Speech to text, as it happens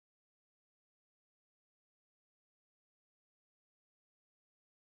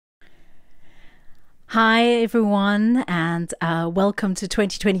Hi, everyone, and welcome to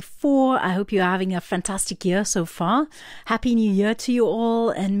 2024. I hope you're having a fantastic year so far. Happy New Year to you all,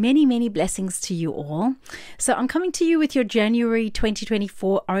 and many, many blessings to you all. So I'm coming to you with your January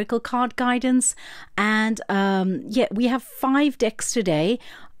 2024 Oracle card guidance. And we have 5 decks today.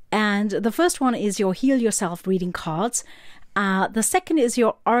 And the first one is your Heal Yourself reading cards. The second is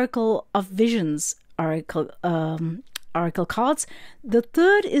your Oracle of Visions Oracle cards. The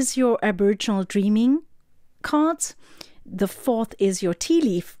third is your Aboriginal Dreaming cards. The fourth is your Tea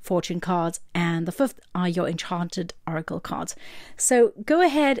Leaf Fortune cards. And the fifth are your Enchanted Oracle cards. So go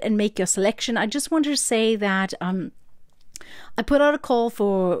ahead and make your selection. I just wanted to say that I put out a call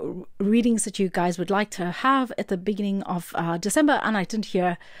for readings that you guys would like to have at the beginning of December, and I didn't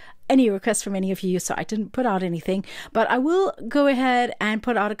hear any requests from any of you, so I didn't put out anything. But I will go ahead and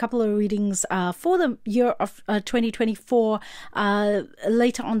put out a couple of readings for the year of 2024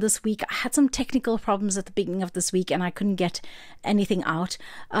 later on this week. I had some technical problems at the beginning of this week and I couldn't get anything out.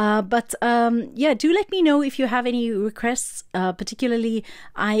 But do let me know if you have any requests. Particularly,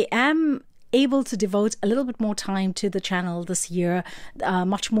 I am able to devote a little bit more time to the channel this year,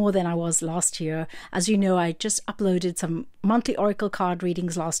 much more than I was last year. As you know, I just uploaded some monthly Oracle card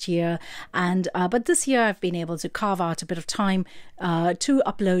readings last year, and but this year I've been able to carve out a bit of time to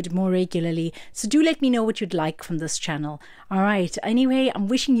upload more regularly. So do let me know what you'd like from this channel. All right. Anyway, I'm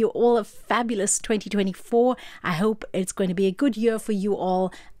wishing you all a fabulous 2024. I hope it's going to be a good year for you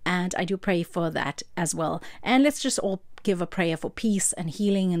all, and I do pray for that as well. And let's just all give a prayer for peace and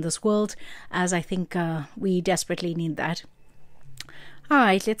healing in this world, as I think we desperately need that. All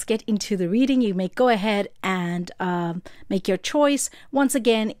right, let's get into the reading. You may go ahead and make your choice. Once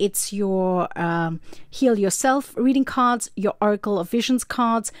again, it's your Heal Yourself reading cards, your Oracle of Visions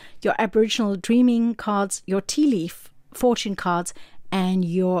cards, your Aboriginal Dreaming cards, your Tea Leaf Fortune cards, and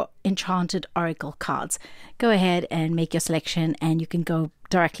your Enchanted Oracle cards. Go ahead and make your selection, and you can go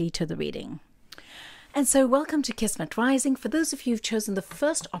directly to the reading. And so welcome to Kismet Rising. For those of you who've chosen the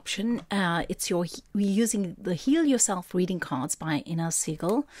first option, we're using the Heal Yourself reading cards by Inner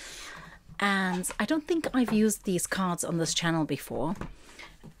Siegel. And I don't think I've used these cards on this channel before.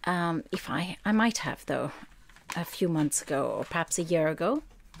 I might have, though, a few months ago or perhaps a year ago.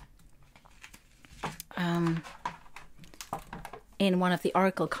 In one of the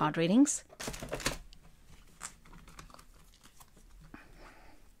Oracle card readings.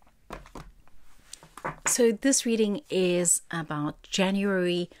 So this reading is about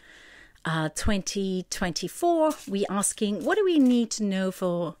January 2024. We're asking, what do we need to know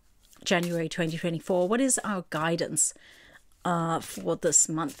for January 2024? What is our guidance for this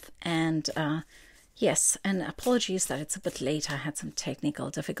month? And yes, and apologies that it's a bit late. I had some technical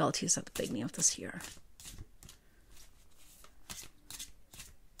difficulties at the beginning of this year.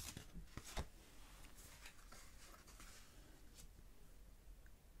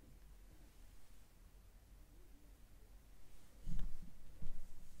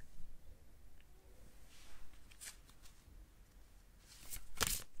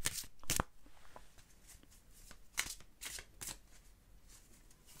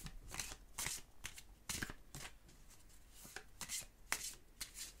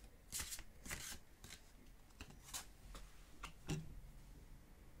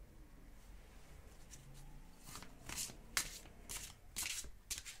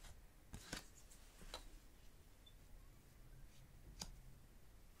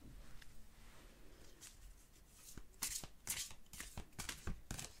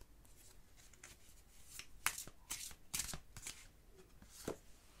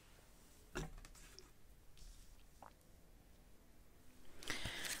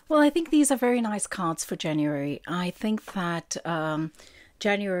 Well, I think these are very nice cards for January. I think that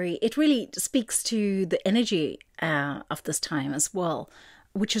January, it really speaks to the energy of this time as well,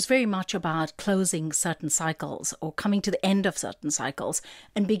 which is very much about closing certain cycles or coming to the end of certain cycles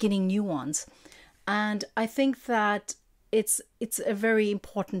and beginning new ones. And I think that it's a very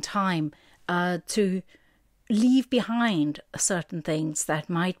important time to leave behind certain things that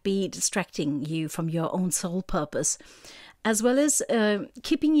might be distracting you from your own soul purpose, as well as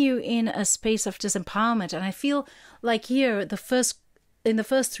keeping you in a space of disempowerment. And I feel like here, in the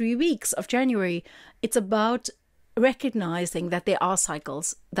first 3 weeks of January, it's about recognizing that there are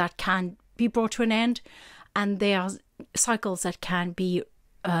cycles that can be brought to an end, and there are cycles that can be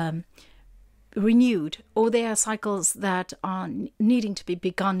renewed, or there are cycles that are needing to be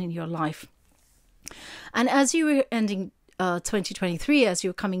begun in your life. And as you were ending 2023, as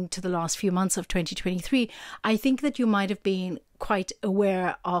you're coming to the last few months of 2023, I think that you might have been quite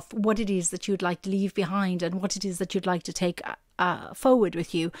aware of what it is that you'd like to leave behind and what it is that you'd like to take forward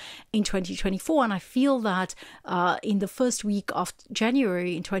with you in 2024. And I feel that in the first week of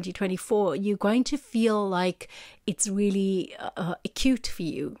January in 2024, you're going to feel like it's really acute for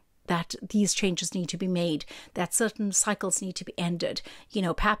you, that these changes need to be made, that certain cycles need to be ended.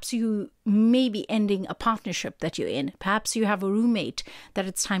 Perhaps you may be ending a partnership that you're in. Perhaps you have a roommate that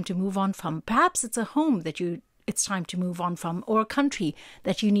it's time to move on from. Perhaps it's a home that it's time to move on from, or a country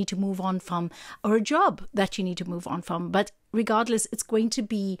that you need to move on from, or a job that you need to move on from. But regardless, it's going to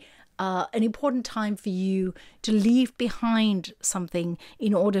be an important time for you to leave behind something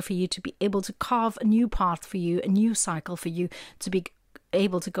in order for you to be able to carve a new path for you, a new cycle for you to be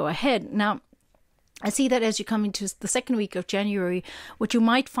able to go ahead. Now, I see that as you come into the second week of January, what you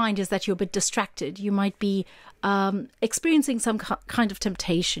might find is that you're a bit distracted. You might be experiencing some kind of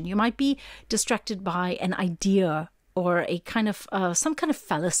temptation. You might be distracted by an idea or a kind of some kind of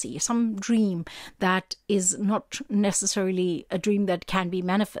fallacy, some dream that is not necessarily a dream that can be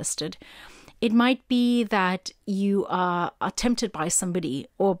manifested. It might be that you are tempted by somebody,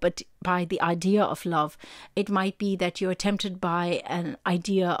 but by the idea of love. It might be that you're tempted by an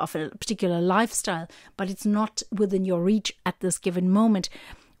idea of a particular lifestyle, but it's not within your reach at this given moment.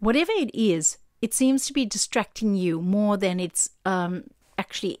 Whatever it is, it seems to be distracting you more than it's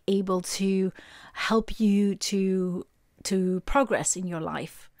actually able to help you to progress in your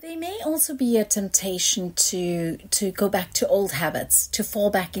life. There may also be a temptation to go back to old habits, to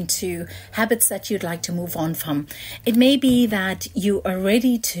fall back into habits that you'd like to move on from. It may be that you are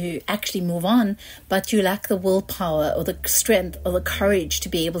ready to actually move on, but you lack the willpower or the strength or the courage to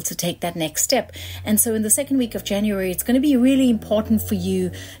be able to take that next step. And so in the second week of January, it's going to be really important for you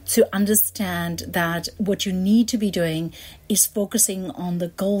to understand that what you need to be doing is focusing on the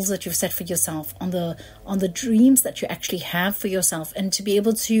goals that you've set for yourself, on the dreams that you actually have for yourself, and to be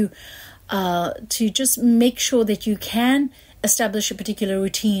able to just make sure that you can establish a particular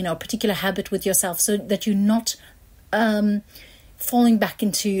routine or particular habit with yourself, so that you're not falling back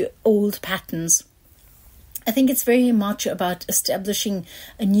into old patterns. I think it's very much about establishing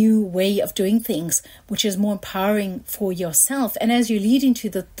a new way of doing things, which is more empowering for yourself. And as you lead into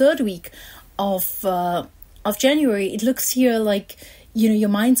the third week of January, it looks here like your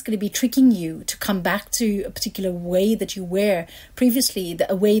mind's going to be tricking you to come back to a particular way that you were previously,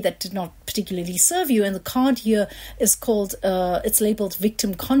 a way that did not particularly serve you. And the card here is called, it's labeled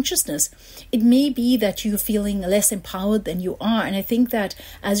victim consciousness. It may be that you're feeling less empowered than you are. And I think that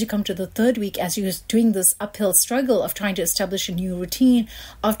as you come to the third week, as you're doing this uphill struggle of trying to establish a new routine,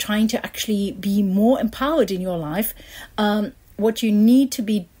 of trying to actually be more empowered in your life, what you need to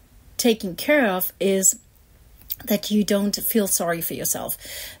be taking care of is that you don't feel sorry for yourself,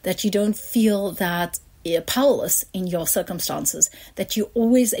 that you don't feel that you're powerless in your circumstances, that you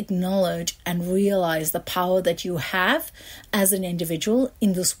always acknowledge and realize the power that you have as an individual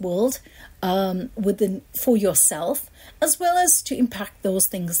in this world, for yourself, as well as to impact those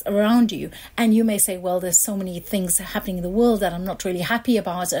things around you. And you may say, well, there's so many things happening in the world that I'm not really happy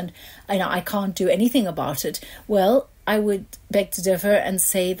about, and I can't do anything about it. Well, I would beg to differ and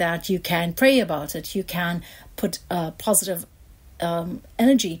say that you can pray about it. You can put positive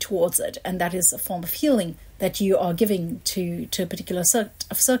energy towards it, and that is a form of healing that you are giving to a particular set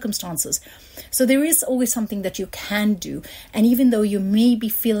of circumstances. So there is always something that you can do. And even though you may be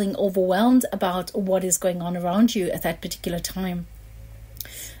feeling overwhelmed about what is going on around you at that particular time,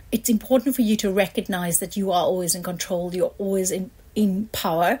 it's important for you to recognize that you are always in control. You're always in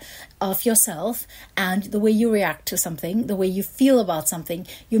power of yourself, and the way you react to something, the way you feel about something,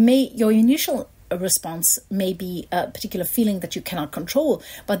 your initial response may be a particular feeling that you cannot control,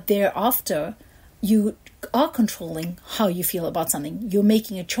 but thereafter you are controlling how you feel about something. You're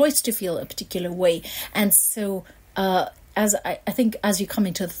making a choice to feel a particular way. And so as I think as you come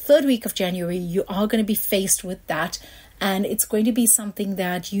into the third week of January, you are going to be faced with that, and it's going to be something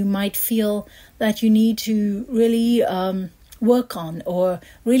that you might feel that you need to really work on or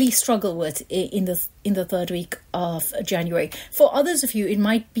really struggle with in the third week of January. For others of you, it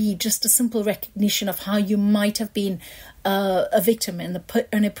might be just a simple recognition of how you might have been a victim in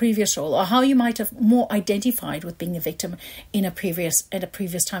a previous role, or how you might have more identified with being a victim at a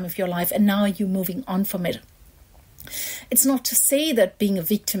previous time of your life, and now you're moving on from it. It's not to say that being a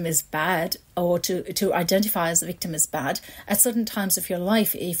victim is bad, or to identify as a victim is bad. At certain times of your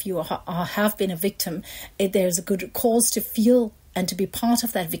life, if you have been a victim, there's a good cause to feel and to be part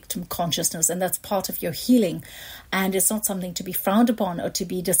of that victim consciousness, and that's part of your healing, and it's not something to be frowned upon or to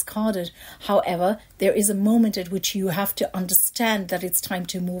be discarded. However, there is a moment at which you have to understand that it's time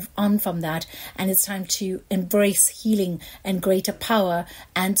to move on from that, and it's time to embrace healing and greater power,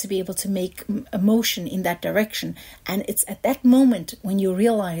 and to be able to make a motion in that direction. And it's at that moment when you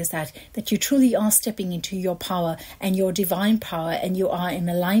realize that you truly are stepping into your power and your divine power, and you are in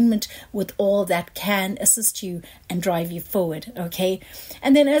alignment with all that can assist you and drive you forward. Okay.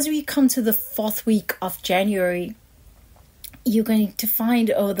 And then as we come to the 4th week of January, you're going to find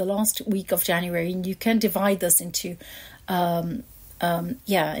the last week of January, and you can divide this into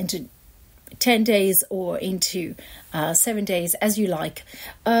into 10 days or into 7 days, as you like.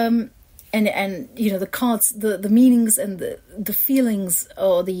 And the cards, the meanings and the feelings,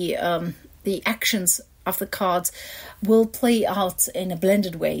 or the actions of the cards will play out in a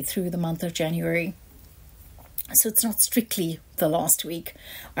blended way through the month of January. So it's not strictly the last week.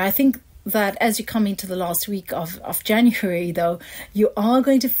 I think that as you come into the last week of January, though, you are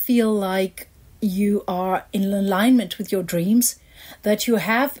going to feel like you are in alignment with your dreams, that you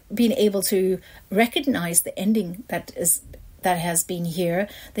have been able to recognize the ending that has been here,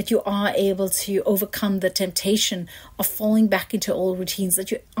 that you are able to overcome the temptation of falling back into old routines,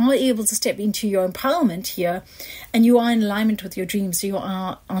 that you are able to step into your empowerment here, and you are in alignment with your dreams. You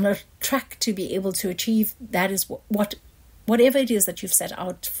are on a track to be able to achieve that is whatever it is that you've set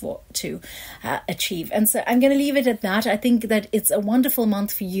out to achieve. And so I'm going to leave it at that. I think that it's a wonderful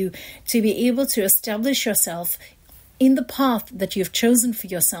month for you to be able to establish yourself in the path that you've chosen for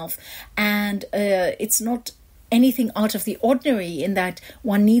yourself. And it's not anything out of the ordinary in that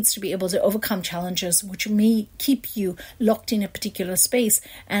one needs to be able to overcome challenges which may keep you locked in a particular space.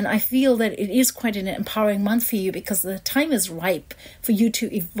 And I feel that it is quite an empowering month for you, because the time is ripe for you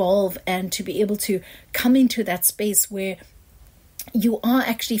to evolve and to be able to come into that space where you are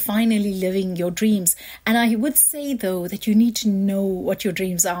actually finally living your dreams. And I would say, though, that you need to know what your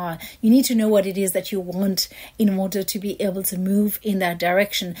dreams are. You need to know what it is that you want in order to be able to move in that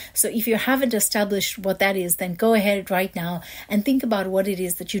direction. So if you haven't established what that is, then go ahead right now and think about what it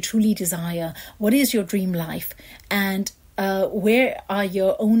is that you truly desire. What is your dream life? And where are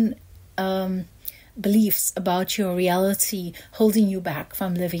your own beliefs about your reality holding you back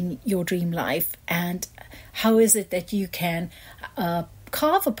from living your dream life? And how is it that you can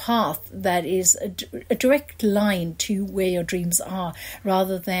carve a path that is a direct line to where your dreams are,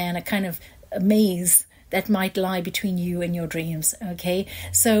 rather than a kind of a maze that might lie between you and your dreams? Okay,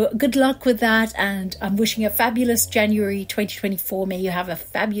 so good luck with that, and I'm wishing a fabulous January 2024. May you have a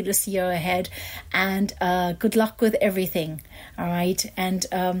fabulous year ahead, and good luck with everything. All right, and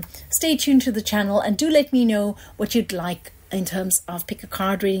stay tuned to the channel, and do let me know what you'd like in terms of pick a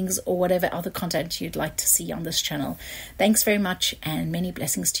card readings or whatever other content you'd like to see on this channel. Thanks very much, and many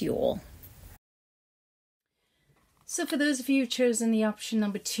blessings to you all. So for those of you who've chosen the option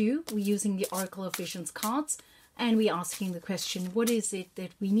number 2, we're using the Oracle of Visions cards, and we're asking the question, what is it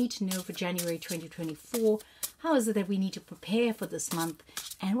that we need to know for January 2024? How is it that we need to prepare for this month?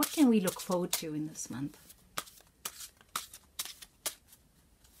 And what can we look forward to in this month?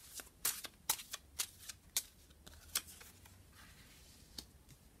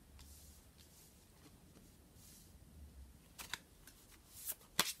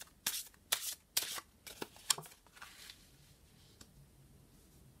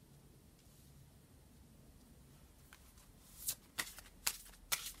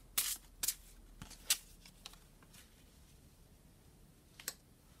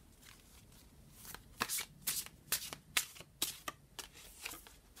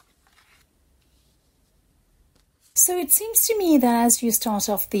 So it seems to me that as you start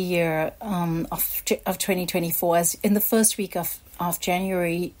off the year of 2024, as in the first week of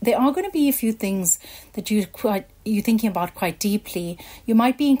January, there are going to be a few things that you're thinking about quite deeply. You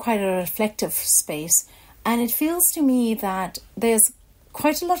might be in quite a reflective space, and it feels to me that there's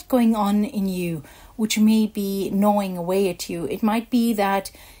quite a lot going on in you which may be gnawing away at you. It might be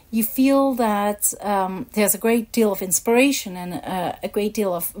that you feel that there's a great deal of inspiration and a great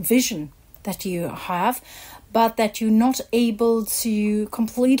deal of vision that you have, but that you're not able to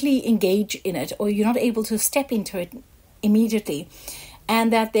completely engage in it, or you're not able to step into it immediately.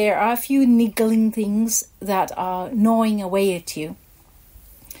 And that there are a few niggling things that are gnawing away at you.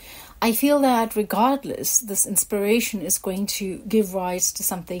 I feel that regardless, this inspiration is going to give rise to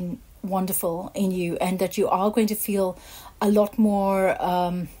something wonderful in you, and that you are going to feel a lot more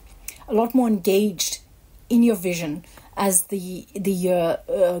engaged in your vision as the year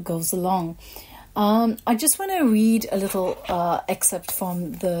goes along. I just want to read a little excerpt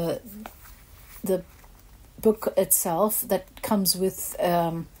from the book itself that comes with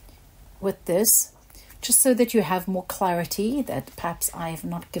this, just so that you have more clarity that perhaps I have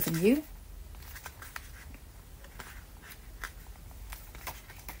not given you.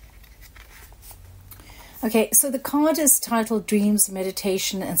 Okay, so the card is titled Dreams,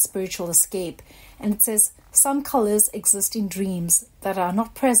 Meditation and Spiritual Escape, and it says, some colors exist in dreams that are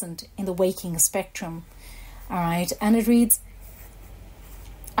not present in the waking spectrum. All right, and it reads,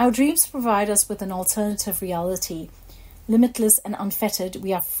 our dreams provide us with an alternative reality. Limitless and unfettered,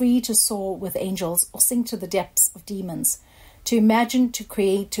 we are free to soar with angels or sink to the depths of demons, to imagine, to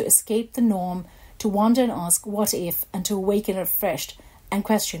create, to escape the norm, to wonder and ask what if, and to awaken refreshed and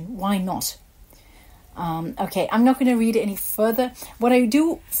question why not. Okay, I'm not going to read any further. What I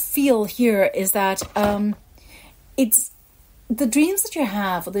do feel here is that it's the dreams that you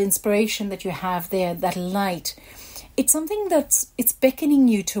have, or the inspiration that you have there, that light. It's something it's beckoning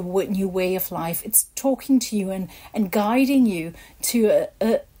you to a new way of life. It's talking to you and guiding you to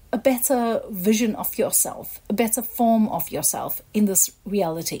a better vision of yourself, a better form of yourself in this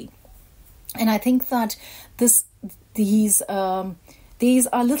reality. And I think that these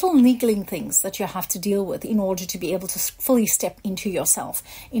are little niggling things that you have to deal with in order to be able to fully step into yourself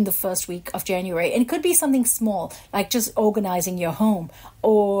in the first week of January. And it could be something small, like just organizing your home,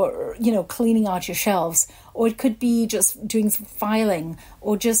 or, cleaning out your shelves, or it could be just doing some filing,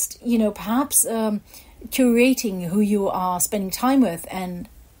 or just, perhaps curating who you are spending time with and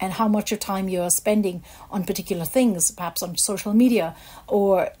how much of time you are spending on particular things, perhaps on social media,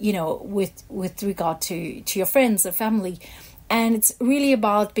 or, with regard to your friends or family. And it's really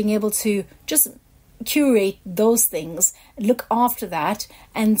about being able to just curate those things, look after that,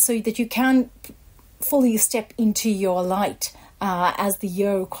 and so that you can fully step into your light as the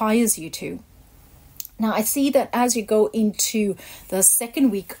year requires you to. Now, I see that as you go into the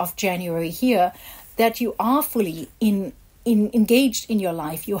second week of January here, that you are fully engaged in your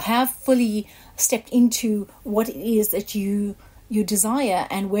life. You have fully stepped into what it is that you desire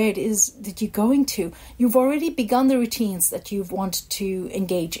and where it is that you're going to. You've already begun the routines that you've wanted to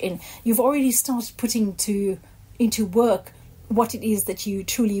engage in. You've already started putting into work what it is that you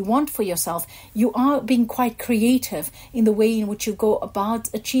truly want for yourself. You are being quite creative in the way in which you go about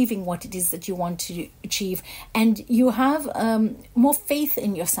achieving what it is that you want to achieve. And you have more faith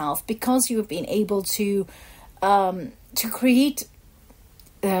in yourself because you have been able to create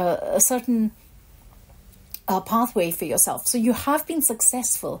a certain pathway for yourself. So you have been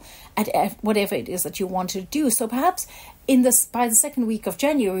successful at whatever it is that you want to do. So perhaps by the second week of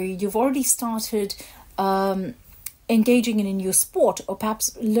January, you've already started engaging in a new sport, or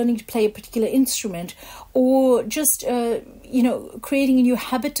perhaps learning to play a particular instrument, or just creating a new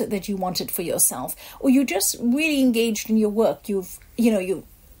habit that you wanted for yourself, or you're just really engaged in your work. You're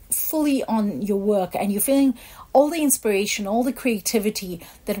fully on your work, and you're feeling all the inspiration, all the creativity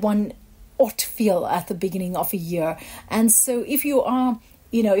that one ought to feel at the beginning of a year. And so if you are,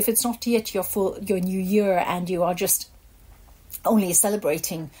 if it's not yet your new year, and you are just only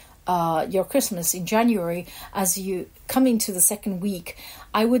celebrating your Christmas in January, as you come into the second week,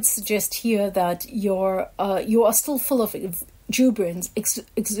 I would suggest here that you are still full of exuberance,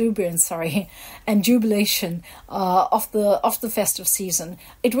 and jubilation of the festive season.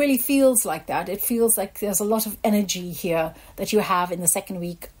 It really feels like that. It feels like there's a lot of energy here that you have in the second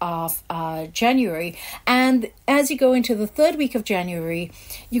week of January. And as you go into the third week of January,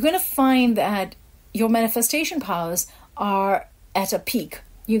 you're going to find that your manifestation powers are at a peak.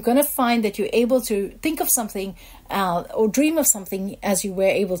 You're going to find that you're able to think of something or dream of something, as you were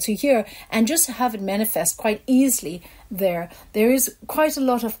able to here, and just have it manifest quite easily there. There is quite a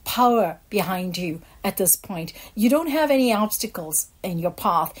lot of power behind you at this point. You don't have any obstacles in your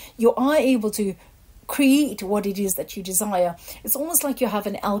path. You are able to create what it is that you desire. It's almost like you have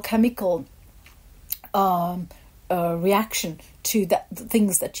an alchemical reaction to the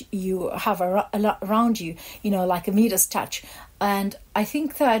things that you have around you, like a Midas touch. And I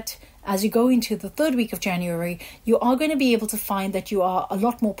think that as you go into the third week of January, you are going to be able to find that you are a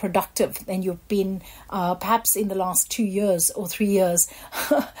lot more productive than you've been perhaps in the last 2 years or 3 years.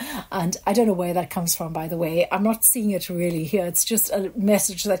 And I don't know where that comes from, by the way. I'm not seeing it really here. It's just a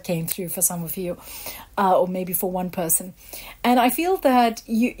message that came through for some of you, or maybe for one person. And I feel that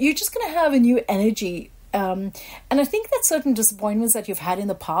you're just going to have a new energy. And I think that certain disappointments that you've had in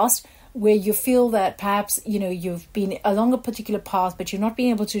the past, where you feel that perhaps, you've been along a particular path, but you're not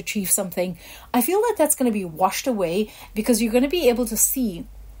being able to achieve something, I feel that that's going to be washed away, because you're going to be able to see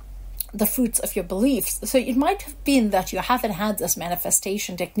the fruits of your beliefs. So it might have been that you haven't had this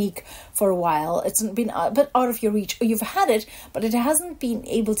manifestation technique for a while. It's been a bit out of your reach, or you've had it, but it hasn't been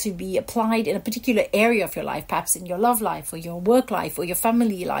able to be applied in a particular area of your life, perhaps in your love life or your work life or your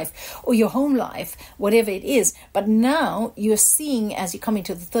family life or your home life, whatever it is. But now you're seeing, as you come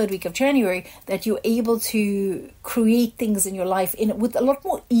into the third week of January, that you're able to create things in your life with a lot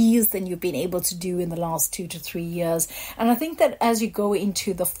more ease than you've been able to do in the last 2 to 3 years. And I think that as you go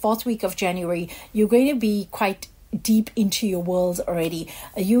into the fourth week of January, you're going to be quite deep into your world already.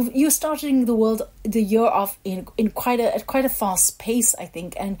 You're starting the year off in quite a fast pace, I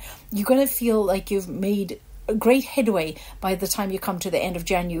think, and you're going to feel like you've made a great headway by the time you come to the end of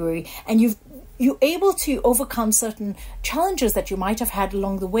January, and you're able to overcome certain challenges that you might have had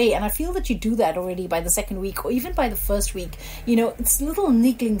along the way. And I feel that you do that already by the second week or even by the first week. It's little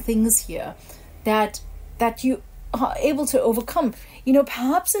niggling things here that you are able to overcome.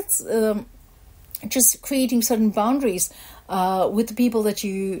 Perhaps it's just creating certain boundaries with the people that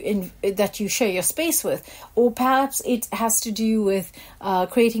you share your space with, or perhaps it has to do with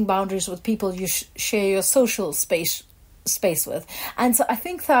creating boundaries with people you share your social space with. And so I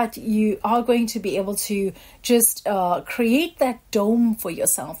think that you are going to be able to just create that dome for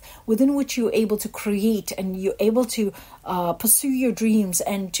yourself within which you're able to create, and you're able to pursue your dreams,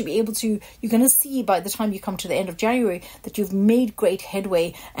 and to be able to, you're going to see by the time you come to the end of January that you've made great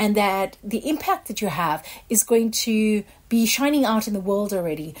headway, and that the impact that you have is going to be shining out in the world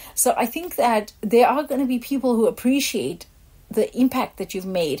already. So I think that there are going to be people who appreciate the impact that you've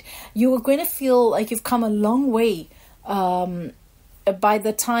made. You are going to feel like you've come a long way by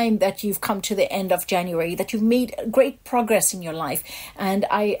the time that you've come to the end of January, that you've made great progress in your life. And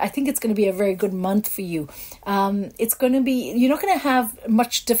I think it's going to be a very good month for you. It's going to be, you're not going to have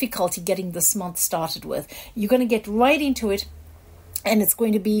much difficulty getting this month started with. You're going to get right into it, and it's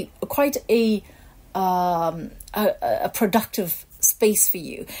going to be quite a productive space for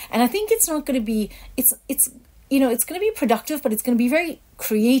you. And I think it's not going to be, it's going to be productive, but it's going to be very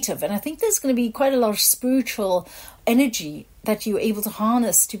creative. And I think there's going to be quite a lot of spiritual energy that you're able to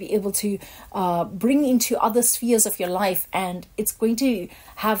harness to be able to bring into other spheres of your life. And it's going to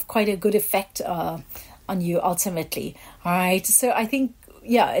have quite a good effect on you ultimately. All right. So I think,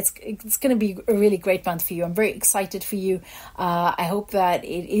 it's going to be a really great month for you. I'm very excited for you. I hope that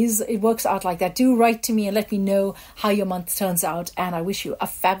it works out like that. Do write to me and let me know how your month turns out. And I wish you a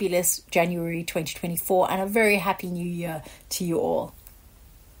fabulous January 2024 and a very happy new year to you all.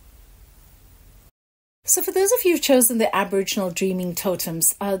 So for those of you who've chosen the Aboriginal Dreaming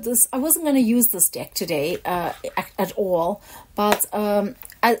Totems, I wasn't going to use this deck today at all, but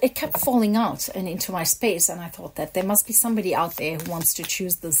it kept falling out and into my space, and I thought that there must be somebody out there who wants to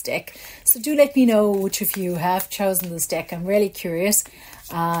choose this deck. So do let me know which of you have chosen this deck. I'm really curious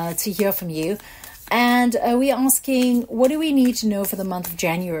to hear from you. And we're asking, what do we need to know for the month of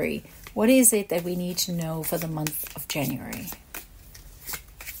January? What is it that we need to know for the month of January?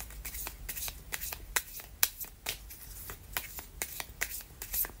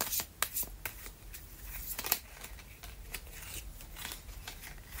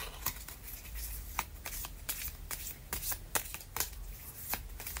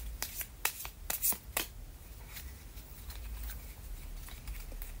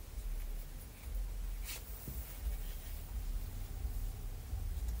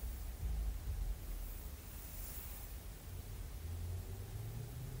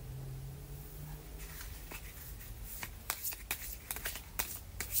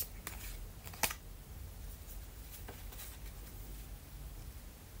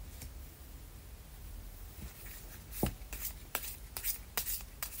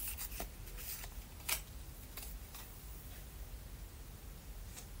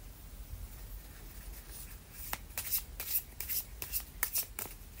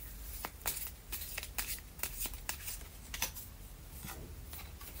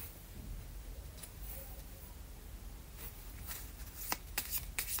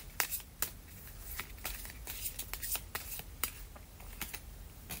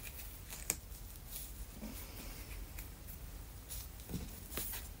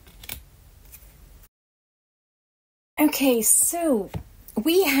 Okay, so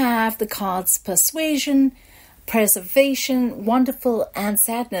we have the cards Persuasion, Preservation, Wonderful, and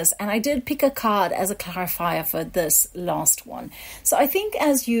Sadness. And I did pick a card as a clarifier for this last one. So I think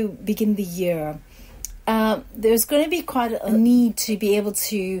as you begin the year, there's going to be quite a need to be able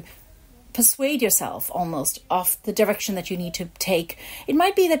to persuade yourself almost of the direction that you need to take. It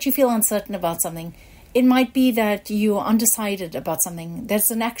might be that you feel uncertain about something. it might be that you're undecided about something.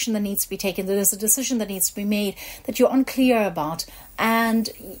 There's an action that needs to be taken. There's a decision that needs to be made that you're unclear about. And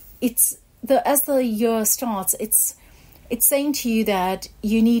as the year starts, it's saying to you that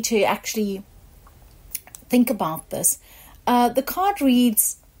you need to actually think about this. The card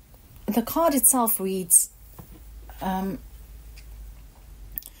itself reads,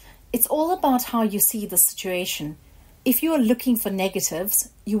 it's all about how you see the situation. If you are looking for negatives,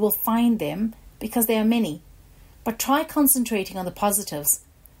 you will find them because there are many. But try concentrating on the positives.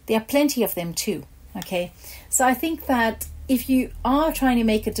 There are plenty of them too. Okay? So I think that if you are trying to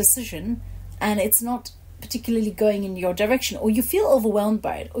make a decision and it's not particularly going in your direction, or you feel overwhelmed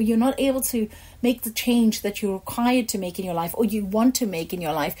by it, or you're not able to make the change that you're required to make in your life, or you want to make in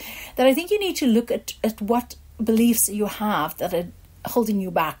your life, then I think you need to look at what beliefs you have that are holding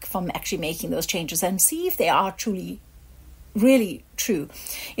you back from actually making those changes, and see if they are truly really true.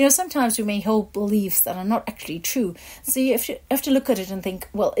 Sometimes we may hold beliefs that are not actually true. So you have to look at it and think,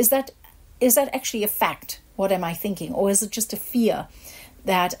 well, is that actually a fact? What am I thinking? Or is it just a fear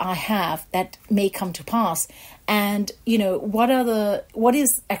that I have that may come to pass? And what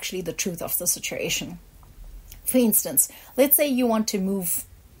is actually the truth of the situation? For instance, let's say you want to move,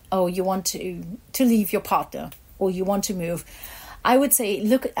 or you want to leave your partner, or you want to move. I would say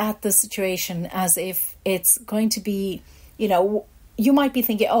look at the situation as if it's going to be, you might be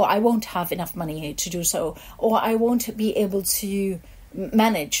thinking, oh, I won't have enough money to do so, or I won't be able to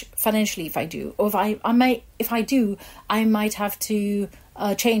manage financially if I do, or if I do, I might have to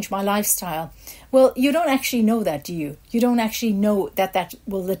change my lifestyle. Well, you don't actually know that, do you? You don't actually know that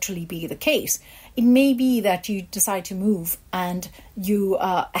will literally be the case. It may be that you decide to move and you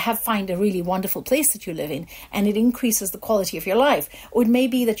find a really wonderful place that you live in, and it increases the quality of your life. Or it may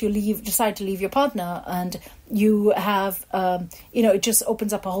be that you decide to leave your partner, and you have, it just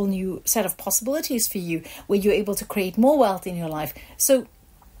opens up a whole new set of possibilities for you, where you're able to create more wealth in your life. So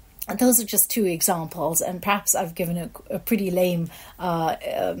those are just two examples, and perhaps I've given a pretty lame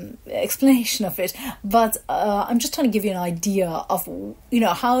explanation of it, but I'm just trying to give you an idea of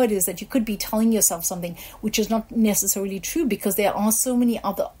how it is that you could be telling yourself something which is not necessarily true, because there are so many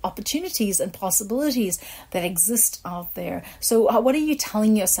other opportunities and possibilities that exist out there. So what are you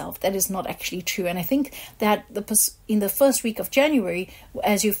telling yourself that is not actually true? And I think that in the first week of January,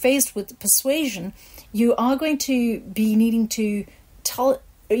 as you're faced with persuasion, you are going to be needing to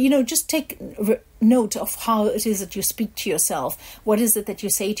just take note of how it is that you speak to yourself. What is it that you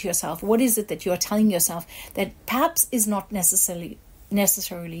say to yourself? What is it that you are telling yourself that perhaps is not necessarily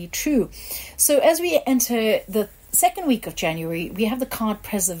true? So as we enter the second week of January, we have the card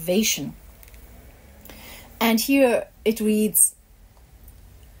preservation. And here it reads,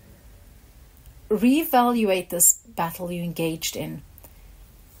 reevaluate this battle you engaged in.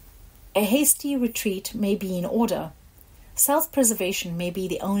 A hasty retreat may be in order. Self-preservation may be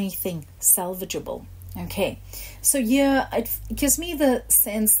the only thing salvageable. Okay, so here it gives me the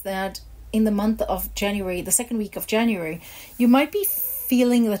sense that in the month of January, the second week of January, you might be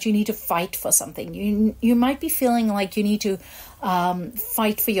feeling that you need to fight for something. You might be feeling like you need to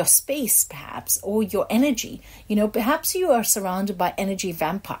fight for your space, perhaps, or your energy. Perhaps you are surrounded by energy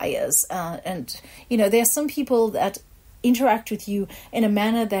vampires, and there are some people that interact with you in a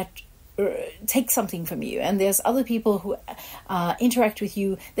manner that take something from you, and there's other people who interact with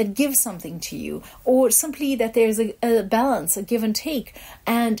you that give something to you, or simply that there's a balance, a give and take.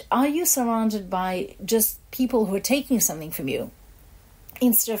 And are you surrounded by just people who are taking something from you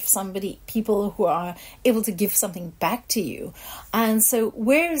instead of people who are able to give something back to you? And so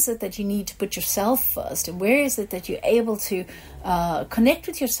where is it that you need to put yourself first, and where is it that you're able to connect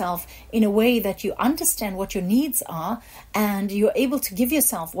with yourself in a way that you understand what your needs are, and you're able to give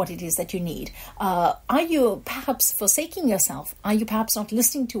yourself what it is that you need? Are you perhaps forsaking yourself? Are you perhaps not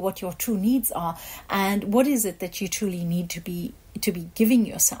listening to what your true needs are, and what is it that you truly need to be giving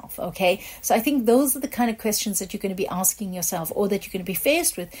yourself? Okay, so I think those are the kind of questions that you're going to be asking yourself, or that you're going to be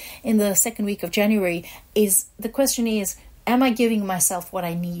faced with in the second week of January. The question is, am I giving myself what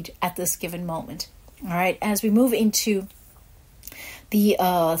I need at this given moment? All right, as we move into the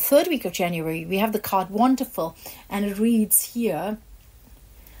third week of January, we have the card Wonderful, and it reads here,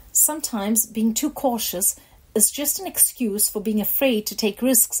 sometimes being too cautious is just an excuse for being afraid to take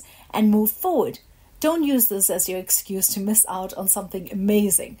risks and move forward. Don't use this as your excuse to miss out on something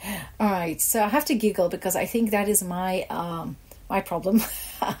amazing. All right, so I have to giggle because I think that is my problem.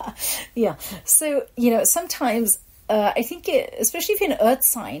 Yeah, so sometimes I think, especially if you're an earth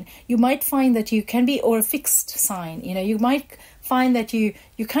sign, you might find that you can be, or a fixed sign, you might find that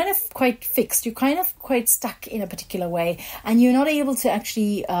you're kind of quite fixed, you're kind of quite stuck in a particular way, and you're not able to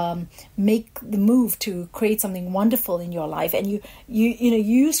actually make the move to create something wonderful in your life, and you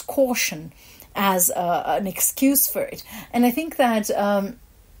use caution as an excuse for it. And I think that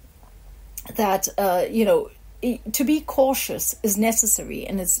to be cautious is necessary,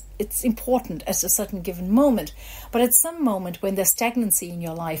 and it's important at a certain given moment. But at some moment when there's stagnancy in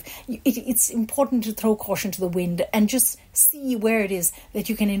your life, it's important to throw caution to the wind and just see where it is that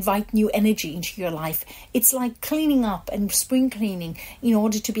you can invite new energy into your life. It's like cleaning up and spring cleaning in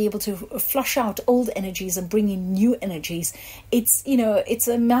order to be able to flush out old energies and bring in new energies. It's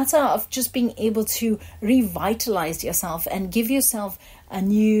a matter of just being able to revitalize yourself and give yourself a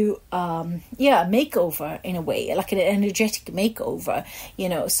new makeover, in a way, like an energetic makeover.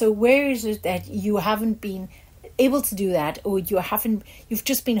 So where is it that you haven't been able to do that, or you've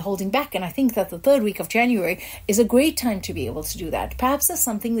just been holding back? And I think that the third week of January is a great time to be able to do that. Perhaps there's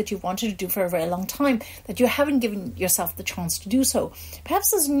something that you've wanted to do for a very long time that you haven't given yourself the chance to do so.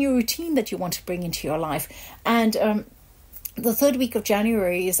 Perhaps there's a new routine that you want to bring into your life, and the third week of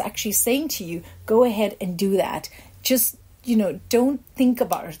January is actually saying to you, go ahead and do that. Just don't think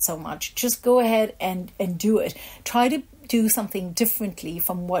about it so much. Just go ahead and do it. Try to do something differently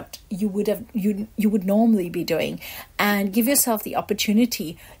from what you would normally be doing, and give yourself the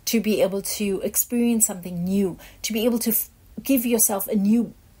opportunity to be able to experience something new, to be able to give yourself a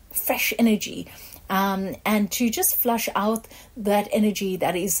new fresh energy, and to just flush out that energy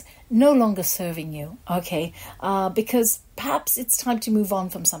that is no longer serving you, okay? Because perhaps it's time to move on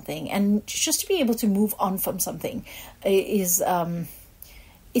from something, and just to be able to move on from something is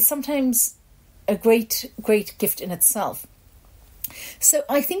sometimes a great gift in itself. So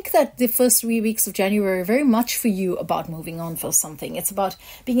I think that the first 3 weeks of January are very much for you about moving on for something. It's about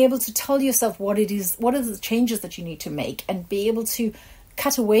being able to tell yourself what it is, what are the changes that you need to make, and be able to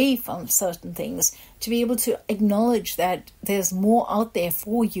cut away from certain things, to be able to acknowledge that there's more out there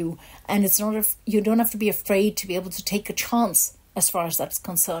for you, and it's not you don't have to be afraid to be able to take a chance as far as that's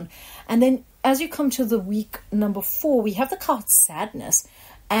concerned. And then as you come to the week number 4, we have the card Sadness,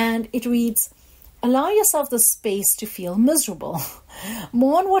 and it reads, allow yourself the space to feel miserable.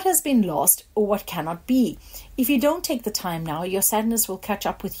 Mourn what has been lost or what cannot be. If you don't take the time now, your sadness will catch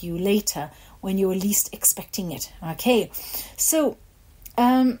up with you later when you're least expecting it. Okay, so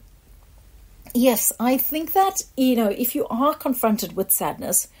yes, I think that, if you are confronted with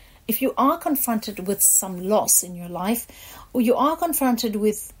sadness, if you are confronted with some loss in your life, or you are confronted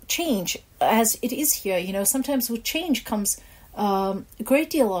with change, as it is here, sometimes with change comes a great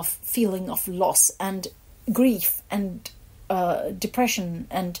deal of feeling of loss and grief and depression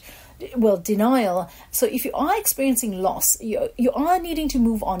and, denial. So if you are experiencing loss, you are needing to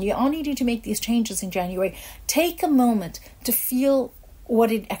move on, you are needing to make these changes in January, take a moment to feel what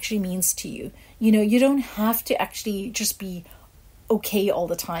it actually means to you. You don't have to actually just be okay all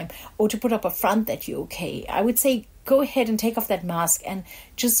the time, or to put up a front that you're okay. I would say go ahead and take off that mask and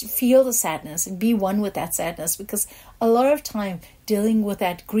just feel the sadness and be one with that sadness, because a lot of time dealing with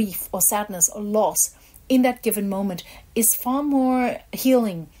that grief or sadness or loss in that given moment is far more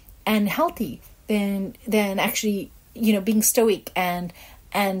healing and healthy than actually being stoic and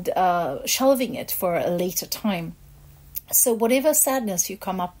shelving it for a later time. So whatever sadness you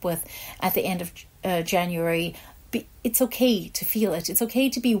come up with at the end of January, it's okay to feel it. It's okay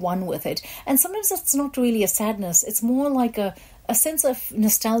to be one with it. And sometimes it's not really a sadness. It's more like a sense of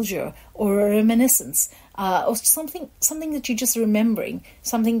nostalgia or a reminiscence, or something that you're just remembering,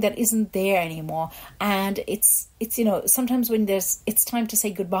 something that isn't there anymore. And it's sometimes when it's time to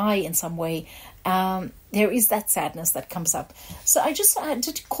say goodbye in some way, there is that sadness that comes up. So I just had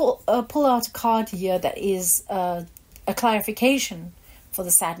to pull out a card here that is a clarification for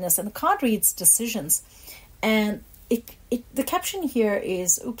the sadness, and the card reads decisions. And the caption here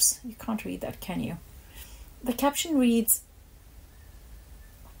is, oops, you can't read that, can you? The caption reads,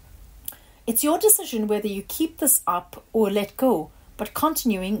 it's your decision whether you keep this up or let go, but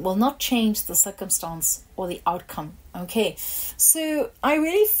continuing will not change the circumstance or the outcome. Okay, so I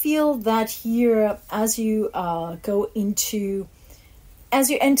really feel that here, as you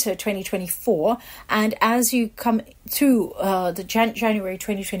enter 2024, and as you come through the January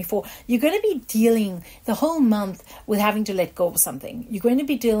 2024, you're going to be dealing the whole month with having to let go of something. You're going to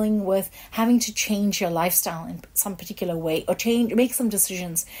be dealing with having to change your lifestyle in some particular way, or make some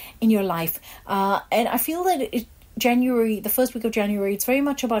decisions in your life. And I feel that January, the first week of January, it's very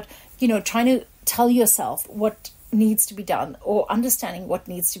much about, trying to tell yourself what needs to be done, or understanding what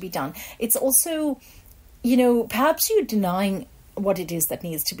needs to be done. It's also, perhaps you're denying what it is that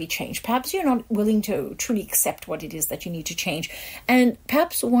needs to be changed. Perhaps you're not willing to truly accept what it is that you need to change. And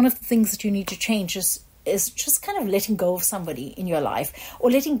perhaps one of the things that you need to change is just kind of letting go of somebody in your life, or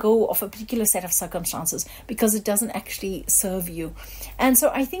letting go of a particular set of circumstances because it doesn't actually serve you. And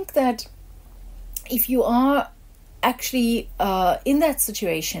so I think that if you are actually in that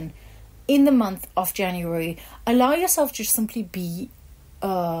situation in the month of January, allow yourself to simply be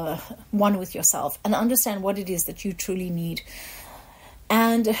one with yourself and understand what it is that you truly need,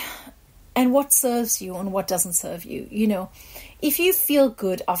 and what serves you and what doesn't serve you. You know, if you feel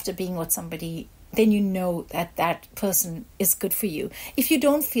good after being with somebody, then you know that that person is good for you. If you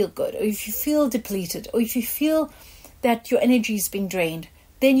don't feel good, or if you feel depleted, or if you feel that your energy is being drained,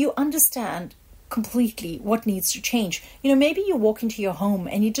 then you understand completely what needs to change. You know, maybe you walk into your home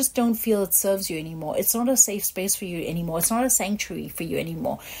and you just don't feel it serves you anymore. It's not a safe space for you anymore. It's not a sanctuary for you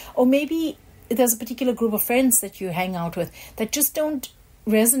anymore. Or maybe there's a particular group of friends that you hang out with that just don't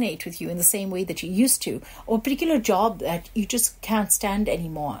resonate with you in the same way that you used to, or a particular job that you just can't stand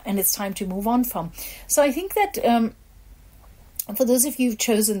anymore and it's time to move on from. So I think that for those of you who've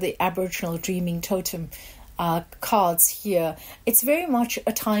chosen the Aboriginal Dreaming Totem cards here, it's very much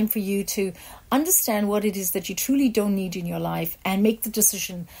a time for you to understand what it is that you truly don't need in your life and make the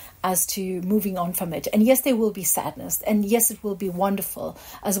decision as to moving on from it. And yes, there will be sadness, and yes, it will be wonderful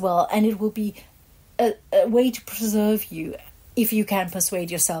as well, and it will be a way to preserve you if you can persuade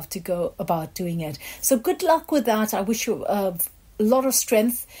yourself to go about doing it. So good luck with that. I wish you a lot of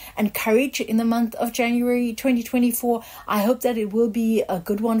strength and courage in the month of January 2024. I hope that it will be a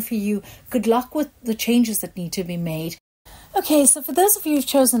good one for you. Good luck with the changes that need to be made. Okay, so for those of you who've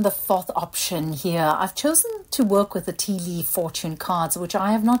chosen the fourth option here, I've chosen to work with the tea leaf fortune cards, which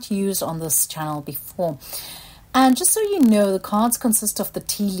I have not used on this channel before. And just so you know, the cards consist of the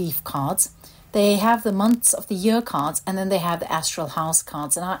tea leaf cards. They have the months of the year cards, and then they have the astral house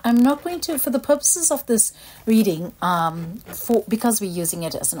cards. And I'm not going to, for the purposes of this reading, because we're using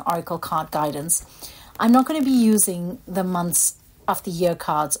it as an oracle card guidance, I'm not going to be using the months of the year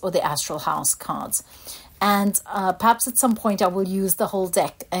cards or the astral house cards. And perhaps at some point I will use the whole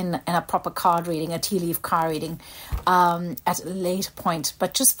deck in a proper card reading, a tea leaf card reading, at a later point.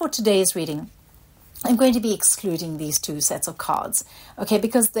 But just for today's reading, I'm going to be excluding these two sets of cards, okay,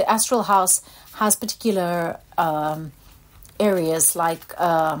 because the astral house has particular areas like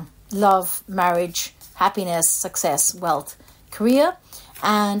love, marriage, happiness, success, wealth, career,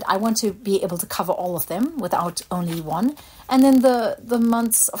 and I want to be able to cover all of them without only one. And then the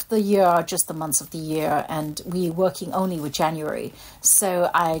months of the year are just the months of the year, and we're working only with January.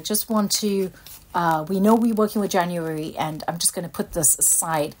 So I just want to, we know we're working with January, and I'm just going to put this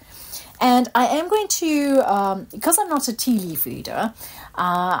aside. And I am going to, because I'm not a tea leaf reader,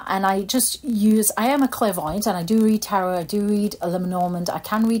 and I am a clairvoyant, and I do read tarot, I do read a Lenormand, I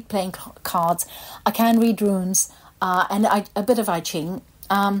can read playing cards, I can read runes, and a bit of I Ching,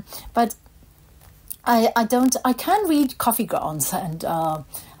 but I can read coffee grounds, and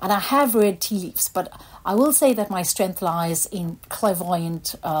I have read tea leaves, but I will say that my strength lies in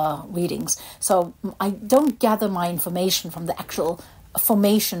clairvoyant readings. So I don't gather my information from the actual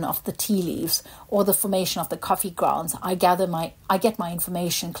formation of the tea leaves or the formation of the coffee grounds. I get my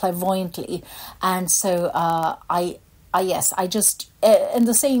information clairvoyantly, and so and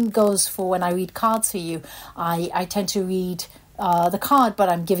the same goes for when I read cards for you. I tend to read the card, but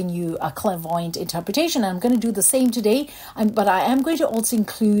I'm giving you a clairvoyant interpretation. I'm going to do the same today, but I am going to also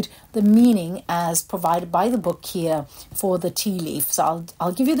include the meaning as provided by the book here for the tea leaf. So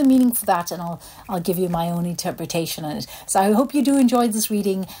I'll give you the meaning for that, and I'll give you my own interpretation on it. So I hope you do enjoy this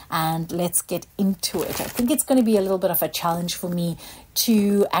reading, and let's get into it. I think it's going to be a little bit of a challenge for me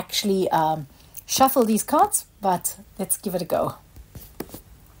to actually shuffle these cards, but let's give it a go.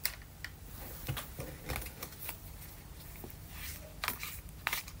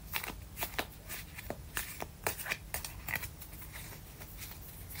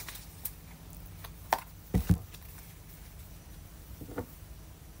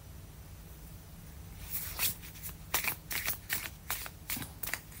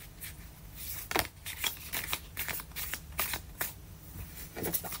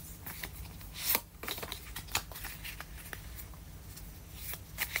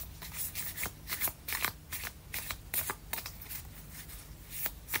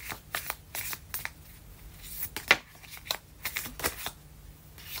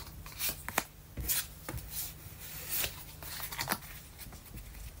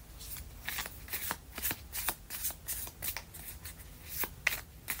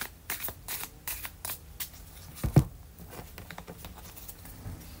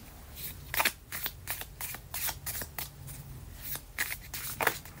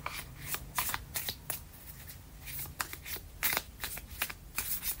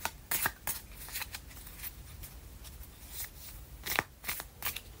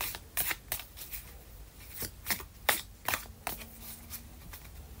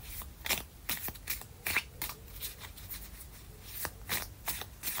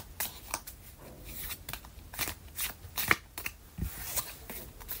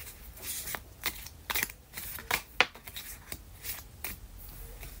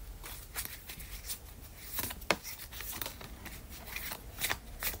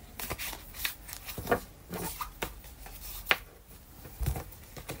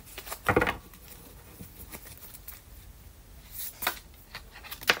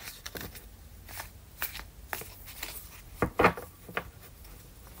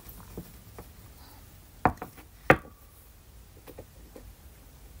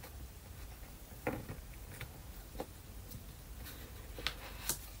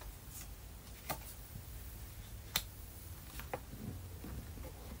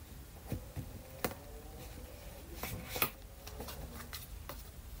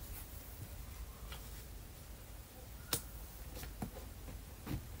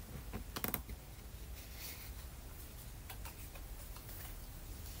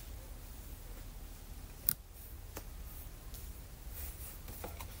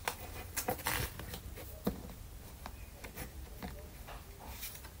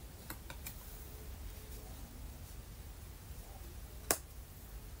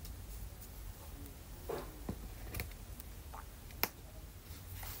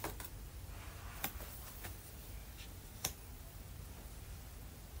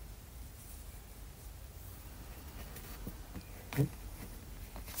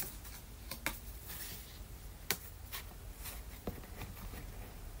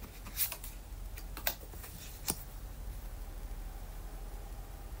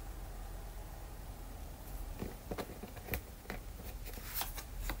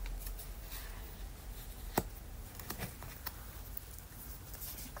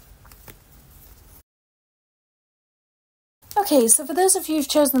 Okay, so for those of you who've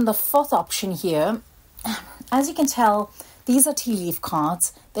chosen the fourth option here, as you can tell, these are tea leaf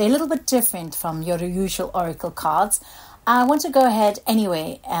cards. They're a little bit different from your usual oracle cards. I want to go ahead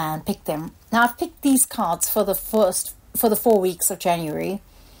anyway and pick them. Now, I've picked these cards for the 4 weeks of January,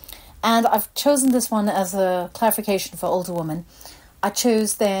 and I've chosen this one as a clarification for older women. I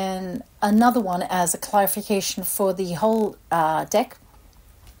chose then another one as a clarification for the whole deck.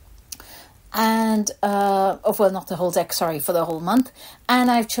 And, well, not the whole deck, sorry, for the whole month. And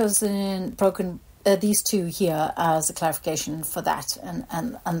I've chosen these two here as a clarification for that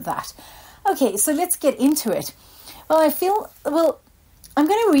and that. Okay, so let's get into it. Well, I'm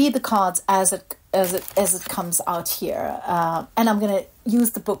going to read the cards as it comes out here. And I'm going to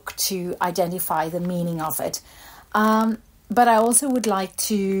use the book to identify the meaning of it. But I also would like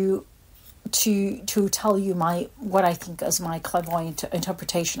to tell you what I think is my clairvoyant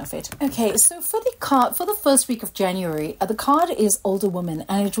interpretation of it. Okay, so for the first week of January, the card is older woman,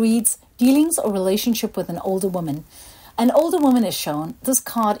 and it reads dealings or relationship with an older woman. An older woman is shown. This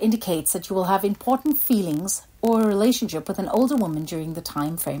card indicates that you will have important feelings or a relationship with an older woman during the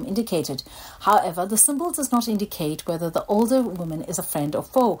time frame indicated. However, the symbol does not indicate whether the older woman is a friend or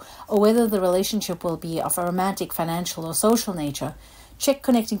foe, or whether the relationship will be of a romantic, financial, or social nature. Check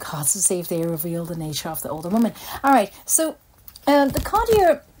connecting cards to see if they reveal the nature of the older woman. All right, so the card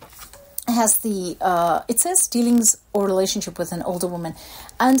here has it says dealings or relationship with an older woman.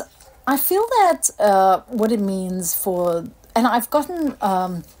 And I feel that what it means and I've gotten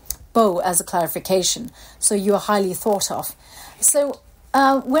Bo as a clarification, so you're highly thought of. So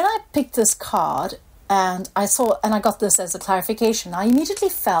when I picked this card and I got this as a clarification, I immediately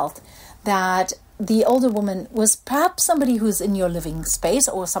felt that the older woman was perhaps somebody who's in your living space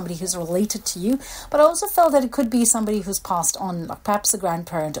or somebody who's related to you, but I also felt that it could be somebody who's passed on, like perhaps a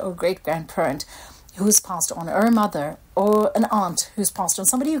grandparent or great-grandparent who's passed on, or a mother or an aunt who's passed on,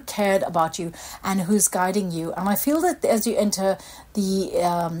 somebody who cared about you and who's guiding you. And I feel that as you enter the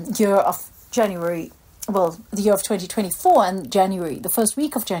year of January, well, the year of 2024 and January, the first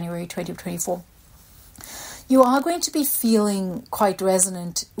week of January 2024, you are going to be feeling quite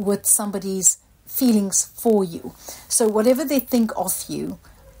resonant with somebody's feelings for you. So whatever they think of you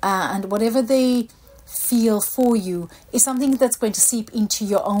and whatever they feel for you is something that's going to seep into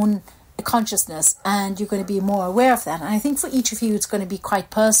your own consciousness, and you're going to be more aware of that. And I think for each of you it's going to be quite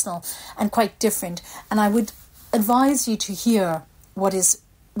personal and quite different, and I would advise you to hear what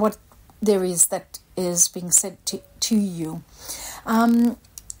there is that is being said to you. I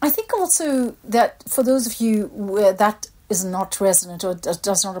think also that for those of you where that is not resonant or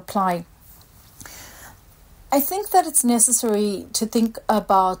does not apply, I think that it's necessary to think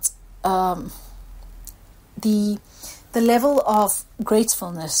about the level of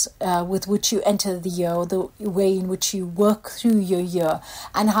gratefulness with which you enter the year, or the way in which you work through your year,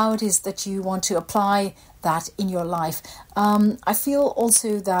 and how it is that you want to apply that in your life. I feel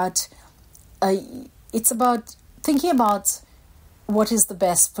also that it's about thinking about what is the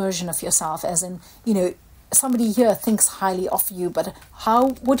best version of yourself, as in, somebody here thinks highly of you, but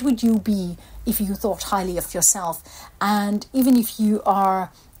what would you be if you thought highly of yourself? And even if you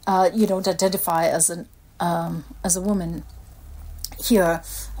are, you don't identify as a woman here,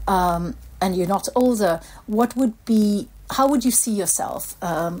 and you're not older, how would you see yourself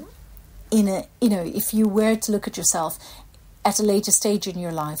if you were to look at yourself at a later stage in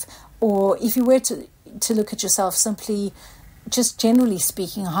your life, or if you were to look at yourself simply, just generally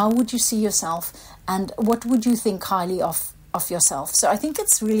speaking, how would you see yourself, and what would you think highly of yourself? So I think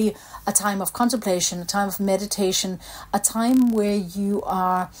it's really a time of contemplation, a time of meditation, a time where you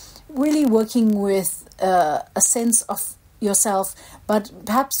are really working with a sense of yourself, but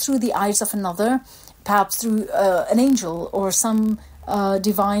perhaps through the eyes of another, perhaps through an angel or some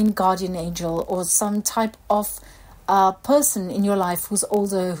divine guardian angel, or some type of person in your life who's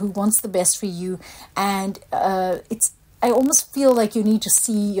older, who wants the best for you. And I almost feel like you need to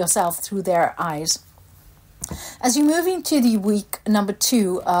see yourself through their eyes. As you move into the week number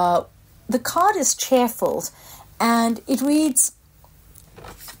 2, the card is cheerful, and it reads,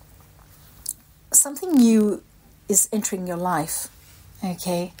 something new is entering your life.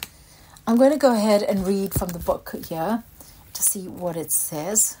 Okay, I'm going to go ahead and read from the book here to see what it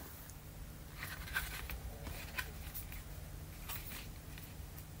says.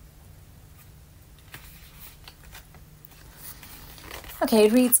 Okay,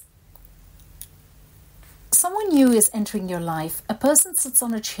 it reads, someone new is entering your life. A person sits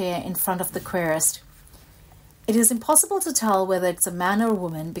on a chair in front of the querist. It is impossible to tell whether it's a man or a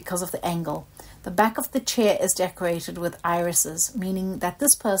woman because of the angle. The back of the chair is decorated with irises, meaning that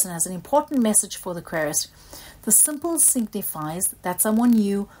this person has an important message for the querist. The symbol signifies that someone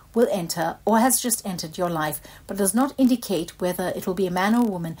new will enter or has just entered your life, but does not indicate whether it will be a man or a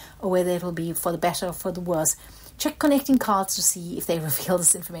woman or whether it will be for the better or for the worse. Check connecting cards to see if they reveal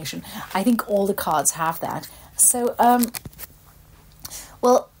this information. I think all the cards have that. So,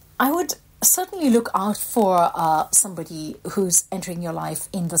 well, I would certainly look out for somebody who's entering your life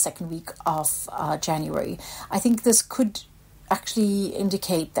in the second week of January. I think this could actually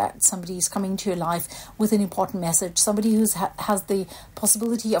indicate that somebody is coming to your life with an important message, somebody who has the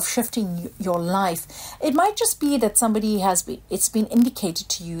possibility of shifting your life. It might just be that it's been indicated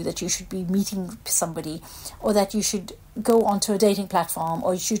to you that you should be meeting somebody, or that you should go onto a dating platform,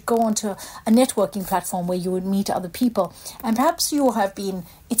 or you should go onto a networking platform where you would meet other people. And perhaps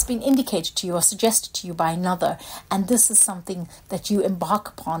it's been indicated to you or suggested to you by another. And this is something that you embark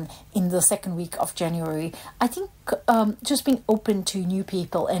upon in the second week of January. I think just being open to new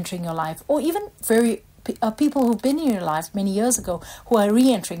people entering your life, or even people who've been in your life many years ago who are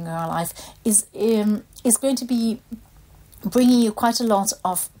re-entering your life, is going to be bringing you quite a lot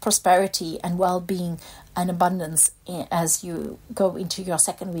of prosperity and well-being and abundance as you go into your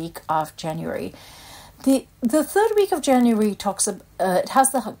second week of January. The third week of January it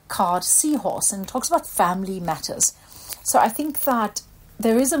has the card Seahorse, and talks about family matters. So I think that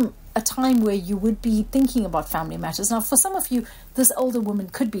there is a time where you would be thinking about family matters. Now, for some of you, this older woman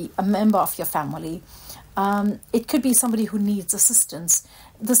could be a member of your family. It could be somebody who needs assistance.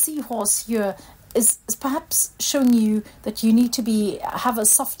 The Seahorse here is perhaps showing you that you need to have a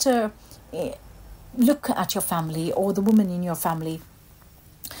softer look at your family, or the woman in your family,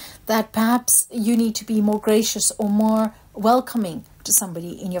 that perhaps you need to be more gracious or more welcoming to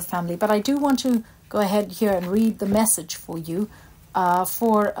somebody in your family. But I do want to go ahead here and read the message for you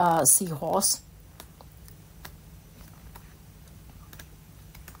for Seahorse.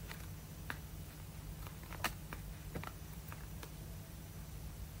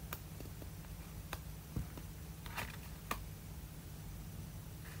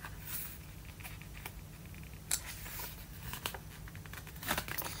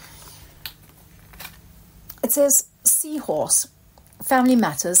 It says, Seahorse, family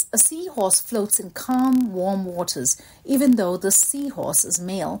matters. A seahorse floats in calm, warm waters. Even though the seahorse is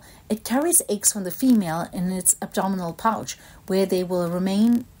male, it carries eggs from the female in its abdominal pouch, where they will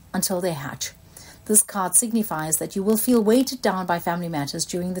remain until they hatch. This card signifies that you will feel weighted down by family matters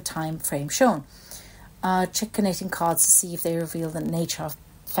during the time frame shown. Check connecting cards to see if they reveal the nature of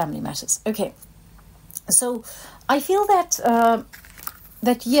family matters. Okay, so I feel that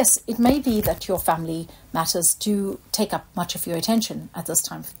yes, it may be that your family matters do take up much of your attention at this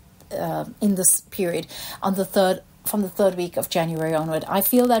time, in this period, from the third week of January onward. I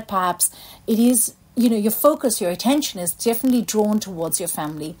feel that perhaps it is, your focus, your attention is definitely drawn towards your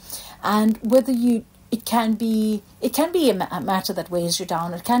family, and whether it can be a matter that weighs you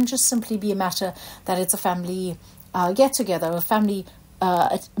down. It can just simply be a matter that it's a family get together, a family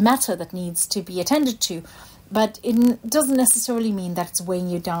matter that needs to be attended to. But it doesn't necessarily mean that it's weighing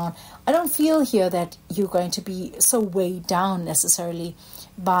you down. I don't feel here that you're going to be so weighed down necessarily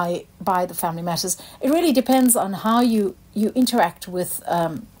by the family matters. It really depends on how you interact with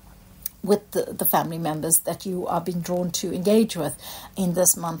the family members that you are being drawn to engage with in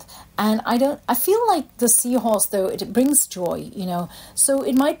this month. And I feel like the Seahorse, though, it brings joy, So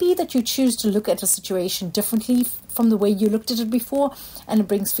it might be that you choose to look at a situation differently from the way you looked at it before, and it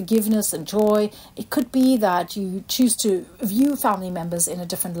brings forgiveness and joy. It could be that you choose to view family members in a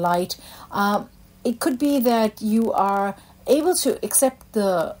different light. It could be that you are able to accept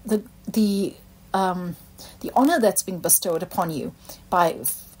the honor that's being bestowed upon you by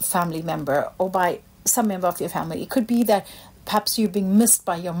family member or by some member of your family. It could be that perhaps you're being missed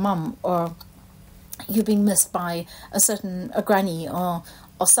by your mum, or you're being missed by a granny or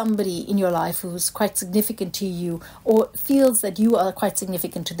somebody in your life who's quite significant to you, or feels that you are quite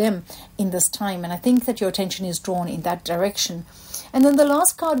significant to them in this time. And I think that your attention is drawn in that direction. And then the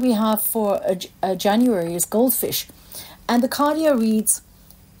last card we have for January is Goldfish. And the card here reads,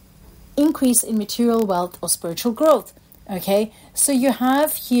 increase in material wealth or spiritual growth. Okay, so you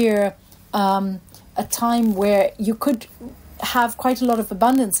have here a time where you could have quite a lot of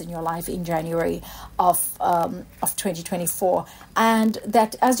abundance in your life in January of 2024, and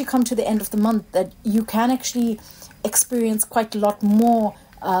that as you come to the end of the month, that you can actually experience quite a lot more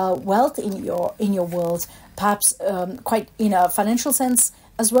wealth in your world, perhaps quite in a financial sense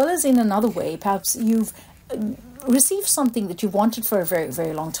as well as in another way. Perhaps you've received something that you've wanted for a very,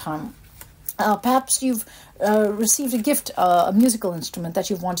 very long time. Perhaps you've received a gift, a musical instrument that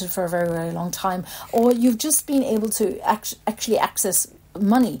you've wanted for a very, very long time, or you've just been able to actually access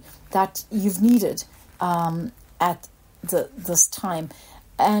money that you've needed at this time.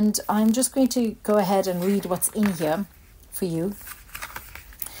 And I'm just going to go ahead and read what's in here for you.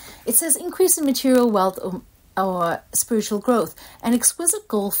 It says, increase in material wealth or spiritual growth. An exquisite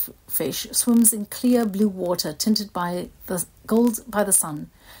goldfish swims in clear blue water tinted by the gold by the sun.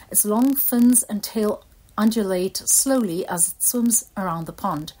 Its long fins and tail undulate slowly as it swims around the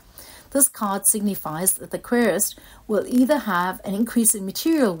pond. This card signifies that the querist will either have an increase in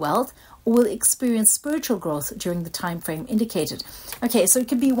material wealth or will experience spiritual growth during the time frame indicated. Okay, so it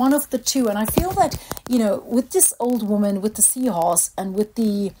could be one of the two. And I feel that, with this old woman, with the seahorse and with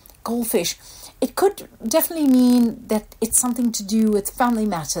the goldfish, it could definitely mean that it's something to do with family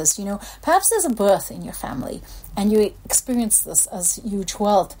matters. Perhaps there's a birth in your family and you experience this as huge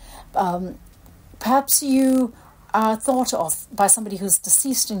wealth. Perhaps you are thought of by somebody who's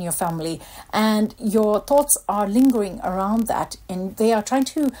deceased in your family, and your thoughts are lingering around that, and they are trying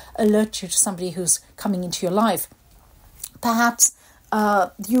to alert you to somebody who's coming into your life. Perhaps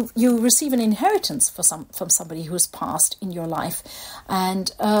you receive an inheritance from somebody who's passed in your life,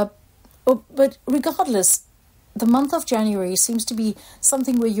 and but regardless, the month of January seems to be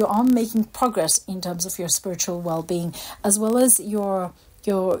something where you are making progress in terms of your spiritual well-being, as well as your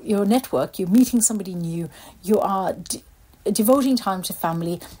network. You're meeting somebody new, you are devoting time to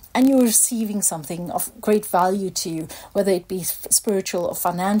family, and you're receiving something of great value to you, whether it be spiritual or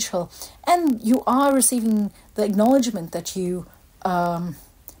financial, and you are receiving the acknowledgement that you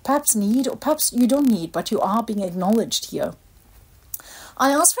perhaps need, or perhaps you don't need, but you are being acknowledged here. I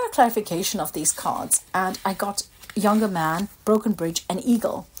asked for a clarification of these cards, and I got younger man, broken bridge, and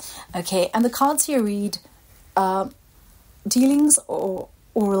eagle. Okay, and the cards here read dealings or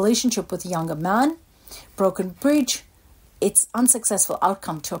relationship with a younger man, broken bridge, its unsuccessful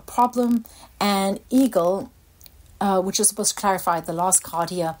outcome to a problem, and eagle, which is supposed to clarify the last card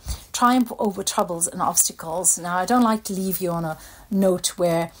here, triumph over troubles and obstacles. Now, I don't like to leave you on a note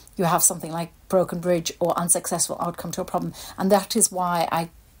where you have something like broken bridge or unsuccessful outcome to a problem, and that is why I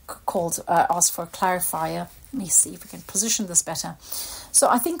asked for a clarifier. Let me see if we can position this better. So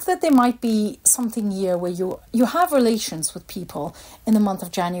I think that there might be something here where you have relations with people in the month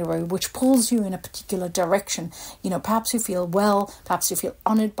of January, which pulls you in a particular direction. Perhaps you feel well, perhaps you feel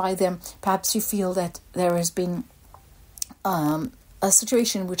honored by them, perhaps you feel that there has been a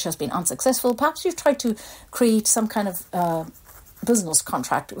situation which has been unsuccessful. Perhaps you've tried to create some kind of business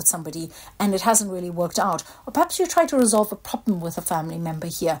contract with somebody and it hasn't really worked out. Or perhaps you try to resolve a problem with a family member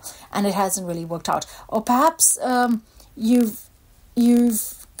here and it hasn't really worked out. Or perhaps you've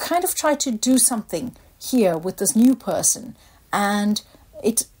kind of tried to do something here with this new person, and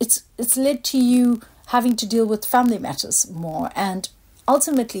it's led to you having to deal with family matters more, and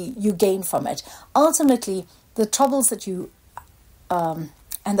ultimately you gain from it. Ultimately, the troubles that you and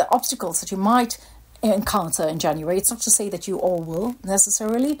the obstacles that you might encounter in January, it's not to say that you all will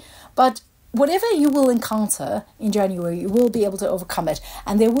necessarily, but whatever you will encounter in January, you will be able to overcome it,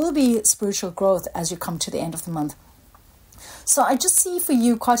 and there will be spiritual growth as you come to the end of the month. So I just see for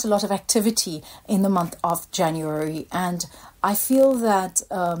you quite a lot of activity in the month of January, and I feel that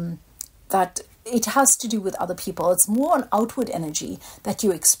that it has to do with other people. It's more an outward energy that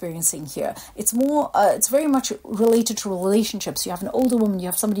you're experiencing here. It's more, it's very much related to relationships. You have an older woman, you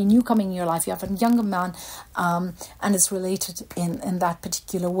have somebody new coming in your life, you have a younger man, and it's related in that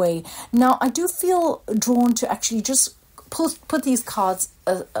particular way. Now, I do feel drawn to actually just put these cards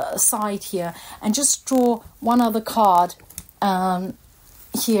aside here and just draw one other card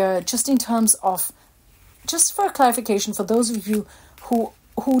here, just in terms of, just for clarification for those of you who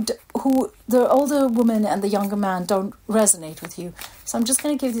the older woman and the younger man don't resonate with you. So I'm just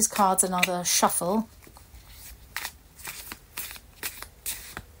going to give these cards another shuffle.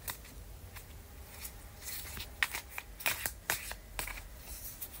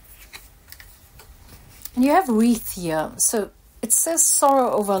 And you have wreath here. So it says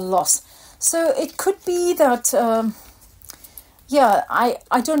sorrow over loss. So it could be that,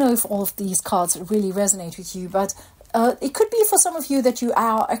 I don't know if all of these cards really resonate with you, but it could be for some of you that you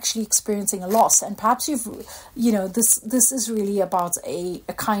are actually experiencing a loss, and perhaps this is really about a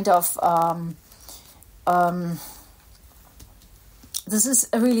kind of this is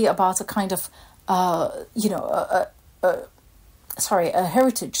really about a kind of a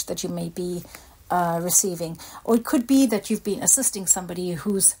heritage that you may be receiving, or it could be that you've been assisting somebody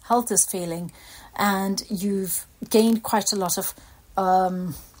whose health is failing, and you've gained quite a lot of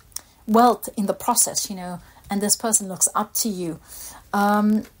wealth in the process, and this person looks up to you.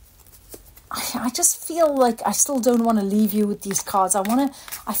 I just feel like I still don't want to leave you with these cards. I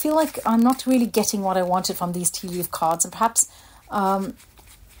feel like I'm not really getting what I wanted from these tea leaf cards, and perhaps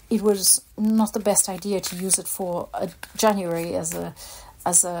it was not the best idea to use it for January as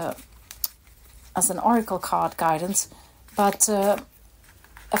an oracle card guidance. But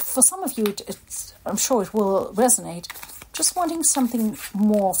for some of you, I'm sure it will resonate. Just wanting something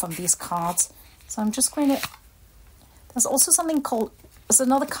more from these cards. So I'm just going to... There's also something called... There's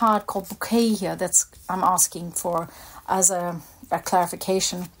another card called Bouquet here I'm asking for as a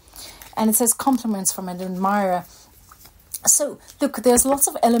clarification. And it says compliments from an admirer. So, look, there's lots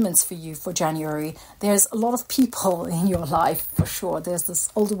of elements for you for January. There's a lot of people in your life, for sure. There's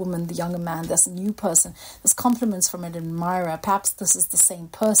this older woman, the younger man, there's a new person. There's compliments from an admirer. Perhaps this is the same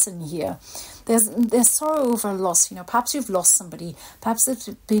person here. There's sorrow over a loss. Perhaps you've lost somebody. Perhaps there's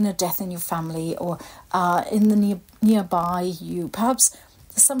been a death in your family or in the nearby you. Perhaps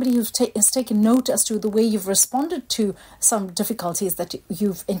somebody who has taken note as to the way you've responded to some difficulties that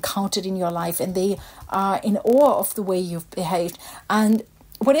you've encountered in your life, and they are in awe of the way you've behaved. And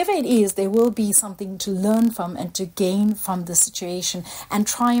whatever it is, there will be something to learn from and to gain from the situation and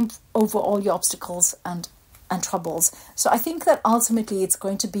triumph over all your obstacles and troubles. So I think that ultimately it's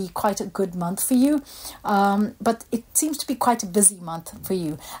going to be quite a good month for you, but it seems to be quite a busy month for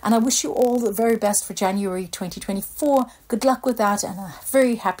you. And I wish you all the very best for January 2024. Good luck with that, and a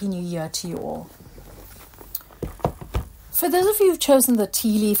very happy new year to you all. For those of you who've chosen the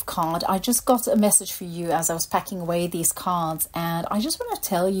tea leaf card, I just got a message for you as I was packing away these cards, and I just want to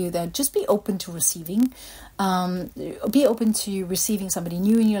tell you that just be open to receiving. Be open to receiving somebody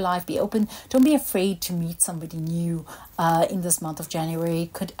new in your life. Be open. Don't be afraid to meet somebody new in this month of January.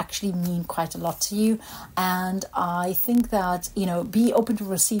 It could actually mean quite a lot to you. And I think that, be open to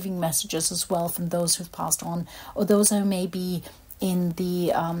receiving messages as well from those who've passed on or those who may be in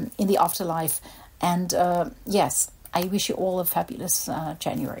the afterlife. And yes, I wish you all a fabulous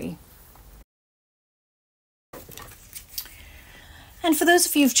January. And for those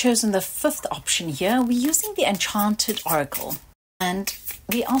of you who've chosen the fifth option here, we're using the Enchanted Oracle. And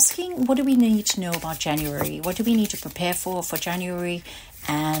we're asking, what do we need to know about January? What do we need to prepare for January?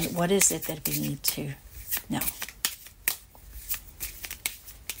 And what is it that we need to know?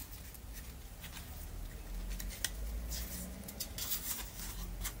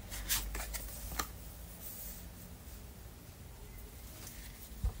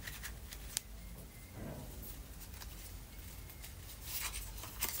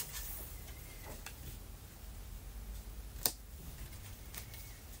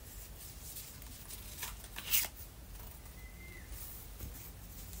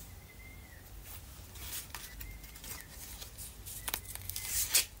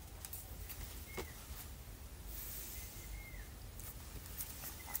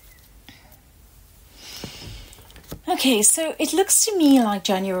 Okay, so it looks to me like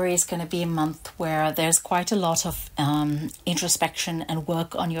January is going to be a month where there's quite a lot of introspection and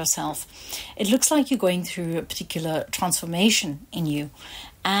work on yourself. It looks like you're going through a particular transformation in you,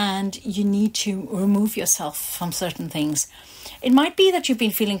 and you need to remove yourself from certain things. It might be that you've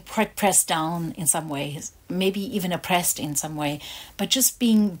been feeling quite pressed down in some ways, maybe even oppressed in some way, but just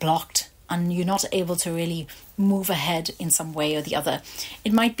being blocked and you're not able to really move ahead in some way or the other.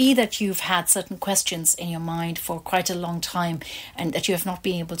 It might be that you've had certain questions in your mind for quite a long time and that you have not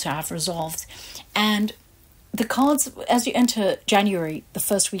been able to have resolved. And the cards, as you enter January, the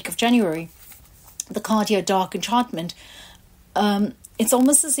first week of January, the card here, Dark Enchantment, it's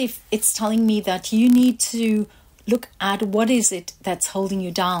almost as if it's telling me that you need to look at what is it that's holding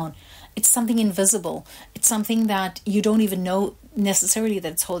you down. It's something invisible. It's something that you don't even know necessarily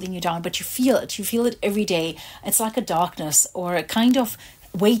that it's holding you down, but you feel it. You feel it every day. It's like a darkness or a kind of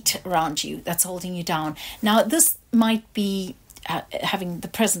weight around you that's holding you down. Now, this might be having the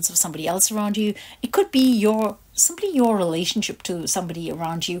presence of somebody else around you. It could be simply your relationship to somebody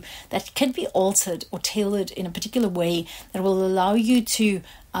around you that can be altered or tailored in a particular way that will allow you to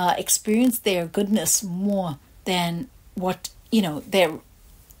experience their goodness more than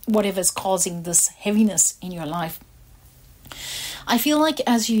whatever's causing this heaviness in your life. I feel like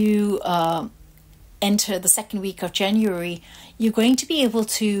as you enter the second week of January, you're going to be able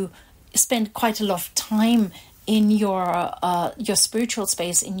to spend quite a lot of time in your spiritual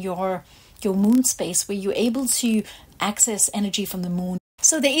space, in your moon space, where you're able to access energy from the moon.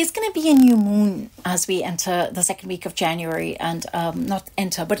 So there is going to be a new moon as we enter the second week of January, and not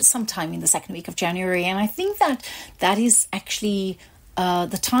enter, but sometime in the second week of January. And I think that is actually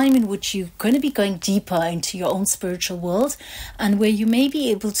the time in which you're going to be going deeper into your own spiritual world, and where you may be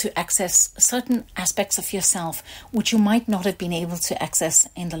able to access certain aspects of yourself which you might not have been able to access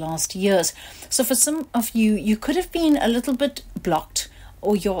in the last years. So for some of you, you could have been a little bit blocked,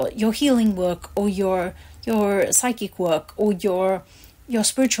 or your healing work, or your psychic work, or your your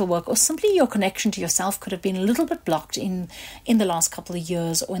spiritual work or simply your connection to yourself could have been a little bit blocked in the last couple of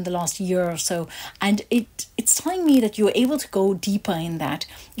years or in the last year or so. And it's telling me that you're able to go deeper in that.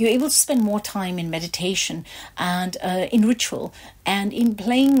 You're able to spend more time in meditation and in ritual and in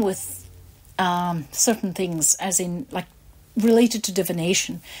playing with certain things, as in like related to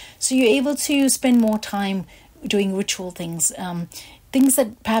divination. So you're able to spend more time doing ritual things, things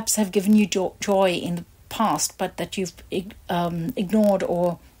that perhaps have given you joy in the past, but that you've ignored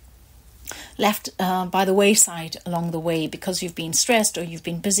or left by the wayside along the way because you've been stressed or you've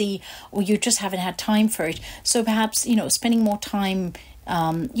been busy or you just haven't had time for it. So perhaps, spending more time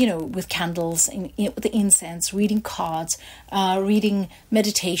with candles, with the incense, reading cards, reading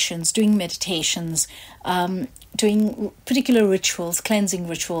meditations, doing meditations, doing particular rituals, cleansing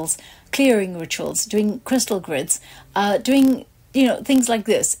rituals, clearing rituals, doing crystal grids, doing things like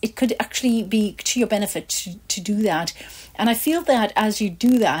this. It could actually be to your benefit to do that. And I feel that as you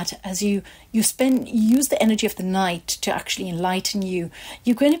do that, as you use the energy of the night to actually enlighten you,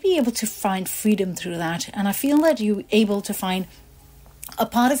 you're going to be able to find freedom through that. And I feel that you're able to find a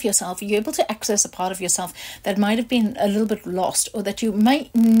part of yourself, you're able to access a part of yourself that might have been a little bit lost or that you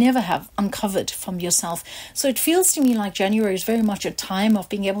might never have uncovered from yourself. So it feels to me like January is very much a time of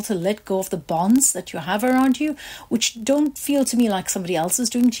being able to let go of the bonds that you have around you, which don't feel to me like somebody else is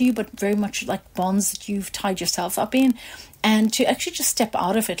doing to you, but very much like bonds that you've tied yourself up in. And to actually just step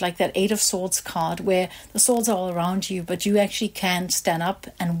out of it, like that Eight of Swords card, where the swords are all around you, but you actually can stand up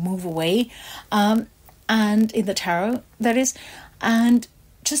and move away. And in the tarot, that is. And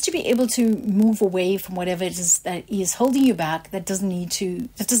just to be able to move away from whatever it is that is holding you back, that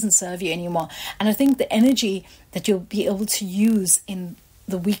doesn't serve you anymore. And I think the energy that you'll be able to use in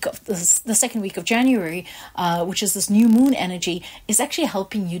the week of the second week of January, which is this new moon energy, is actually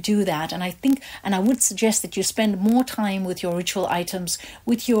helping you do that. And I would suggest that you spend more time with your ritual items,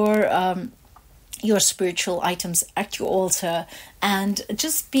 with your spiritual items at your altar, and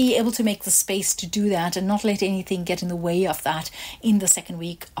just be able to make the space to do that and not let anything get in the way of that in the second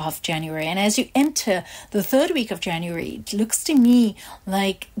week of January. And as you enter the third week of January, it looks to me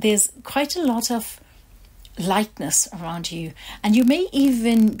like there's quite a lot of lightness around you, and you may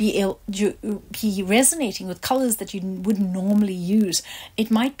even be able to be resonating with colors that you wouldn't normally use.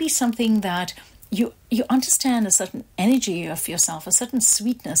 It might be something that you understand, a certain energy of yourself, a certain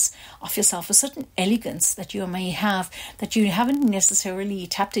sweetness of yourself, a certain elegance that you may have that you haven't necessarily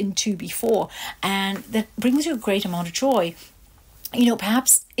tapped into before, and that brings you a great amount of joy.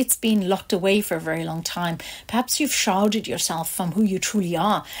 Perhaps it's been locked away for a very long time. Perhaps you've shrouded yourself from who you truly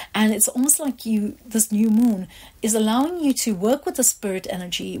are. And it's almost like this new moon is allowing you to work with the spirit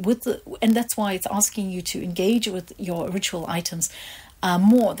energy, and that's why it's asking you to engage with your ritual items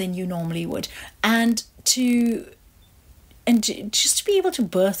more than you normally would. And just to be able to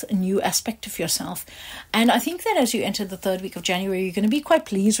birth a new aspect of yourself. And I think that as you enter the third week of January, you're going to be quite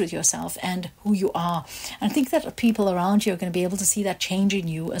pleased with yourself and who you are. And I think that people around you are going to be able to see that change in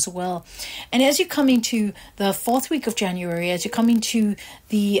you as well. And as you come into the fourth week of January, as you come into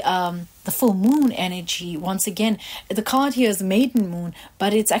the full moon energy, once again, the card here is the maiden moon,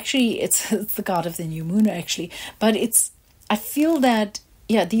 but it's the card of the new moon actually. But I feel that,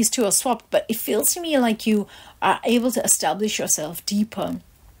 these two are swapped, but it feels to me like you are able to establish yourself deeper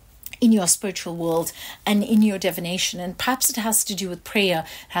in your spiritual world and in your divination. And perhaps it has to do with prayer,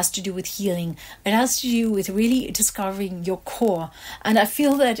 it has to do with healing, it has to do with really discovering your core. And I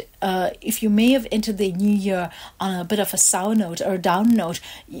feel that if you may have entered the new year on a bit of a sour note or a down note,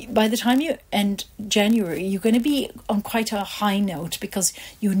 by the time you end January, you're going to be on quite a high note because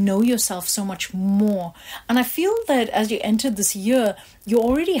you know yourself so much more. And I feel that as you enter this year, you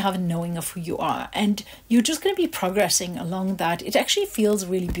already have a knowing of who you are, and you're just going to be progressing along that. It actually feels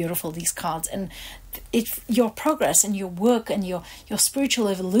really beautiful, these cards, and your progress and your work and your spiritual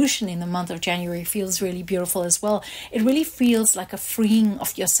evolution in the month of January feels really beautiful as well. It really feels like a freeing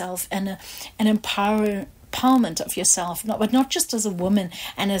of yourself and an empowerment of yourself, but not just as a woman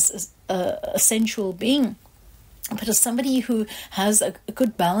and as a sensual being, but as somebody who has a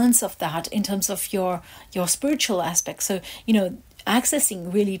good balance of that in terms of your spiritual aspect. So,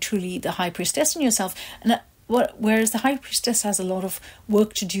 accessing really truly the high priestess in yourself, and whereas the high priestess has a lot of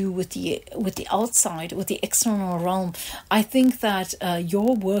work to do with the outside, with the external realm, I think that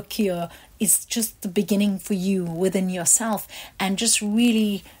your work here is just the beginning for you within yourself, and just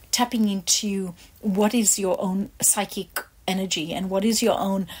really tapping into what is your own psychic energy and what is your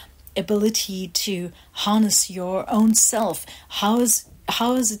own ability to harness your own self. How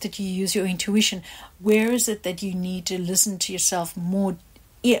is it that you use your intuition? Where is it that you need to listen to yourself more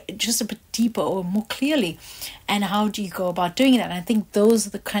just a bit deeper or more clearly? And how do you go about doing that? And I think those are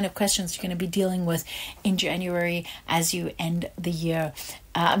the kind of questions you're going to be dealing with in January as you end the year.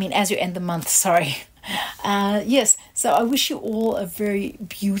 As you end the month, sorry. Yes, so I wish you all a very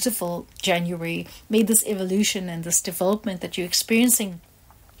beautiful January. May this evolution and this development that you're experiencing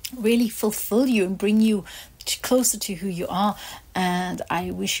really fulfill you and bring you closer to who you are. And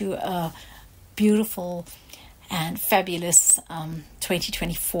I wish you a beautiful and fabulous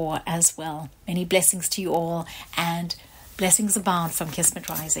 2024 as well. Many blessings to you all, and blessings abound from Kismet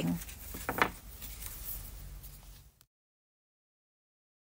Rising.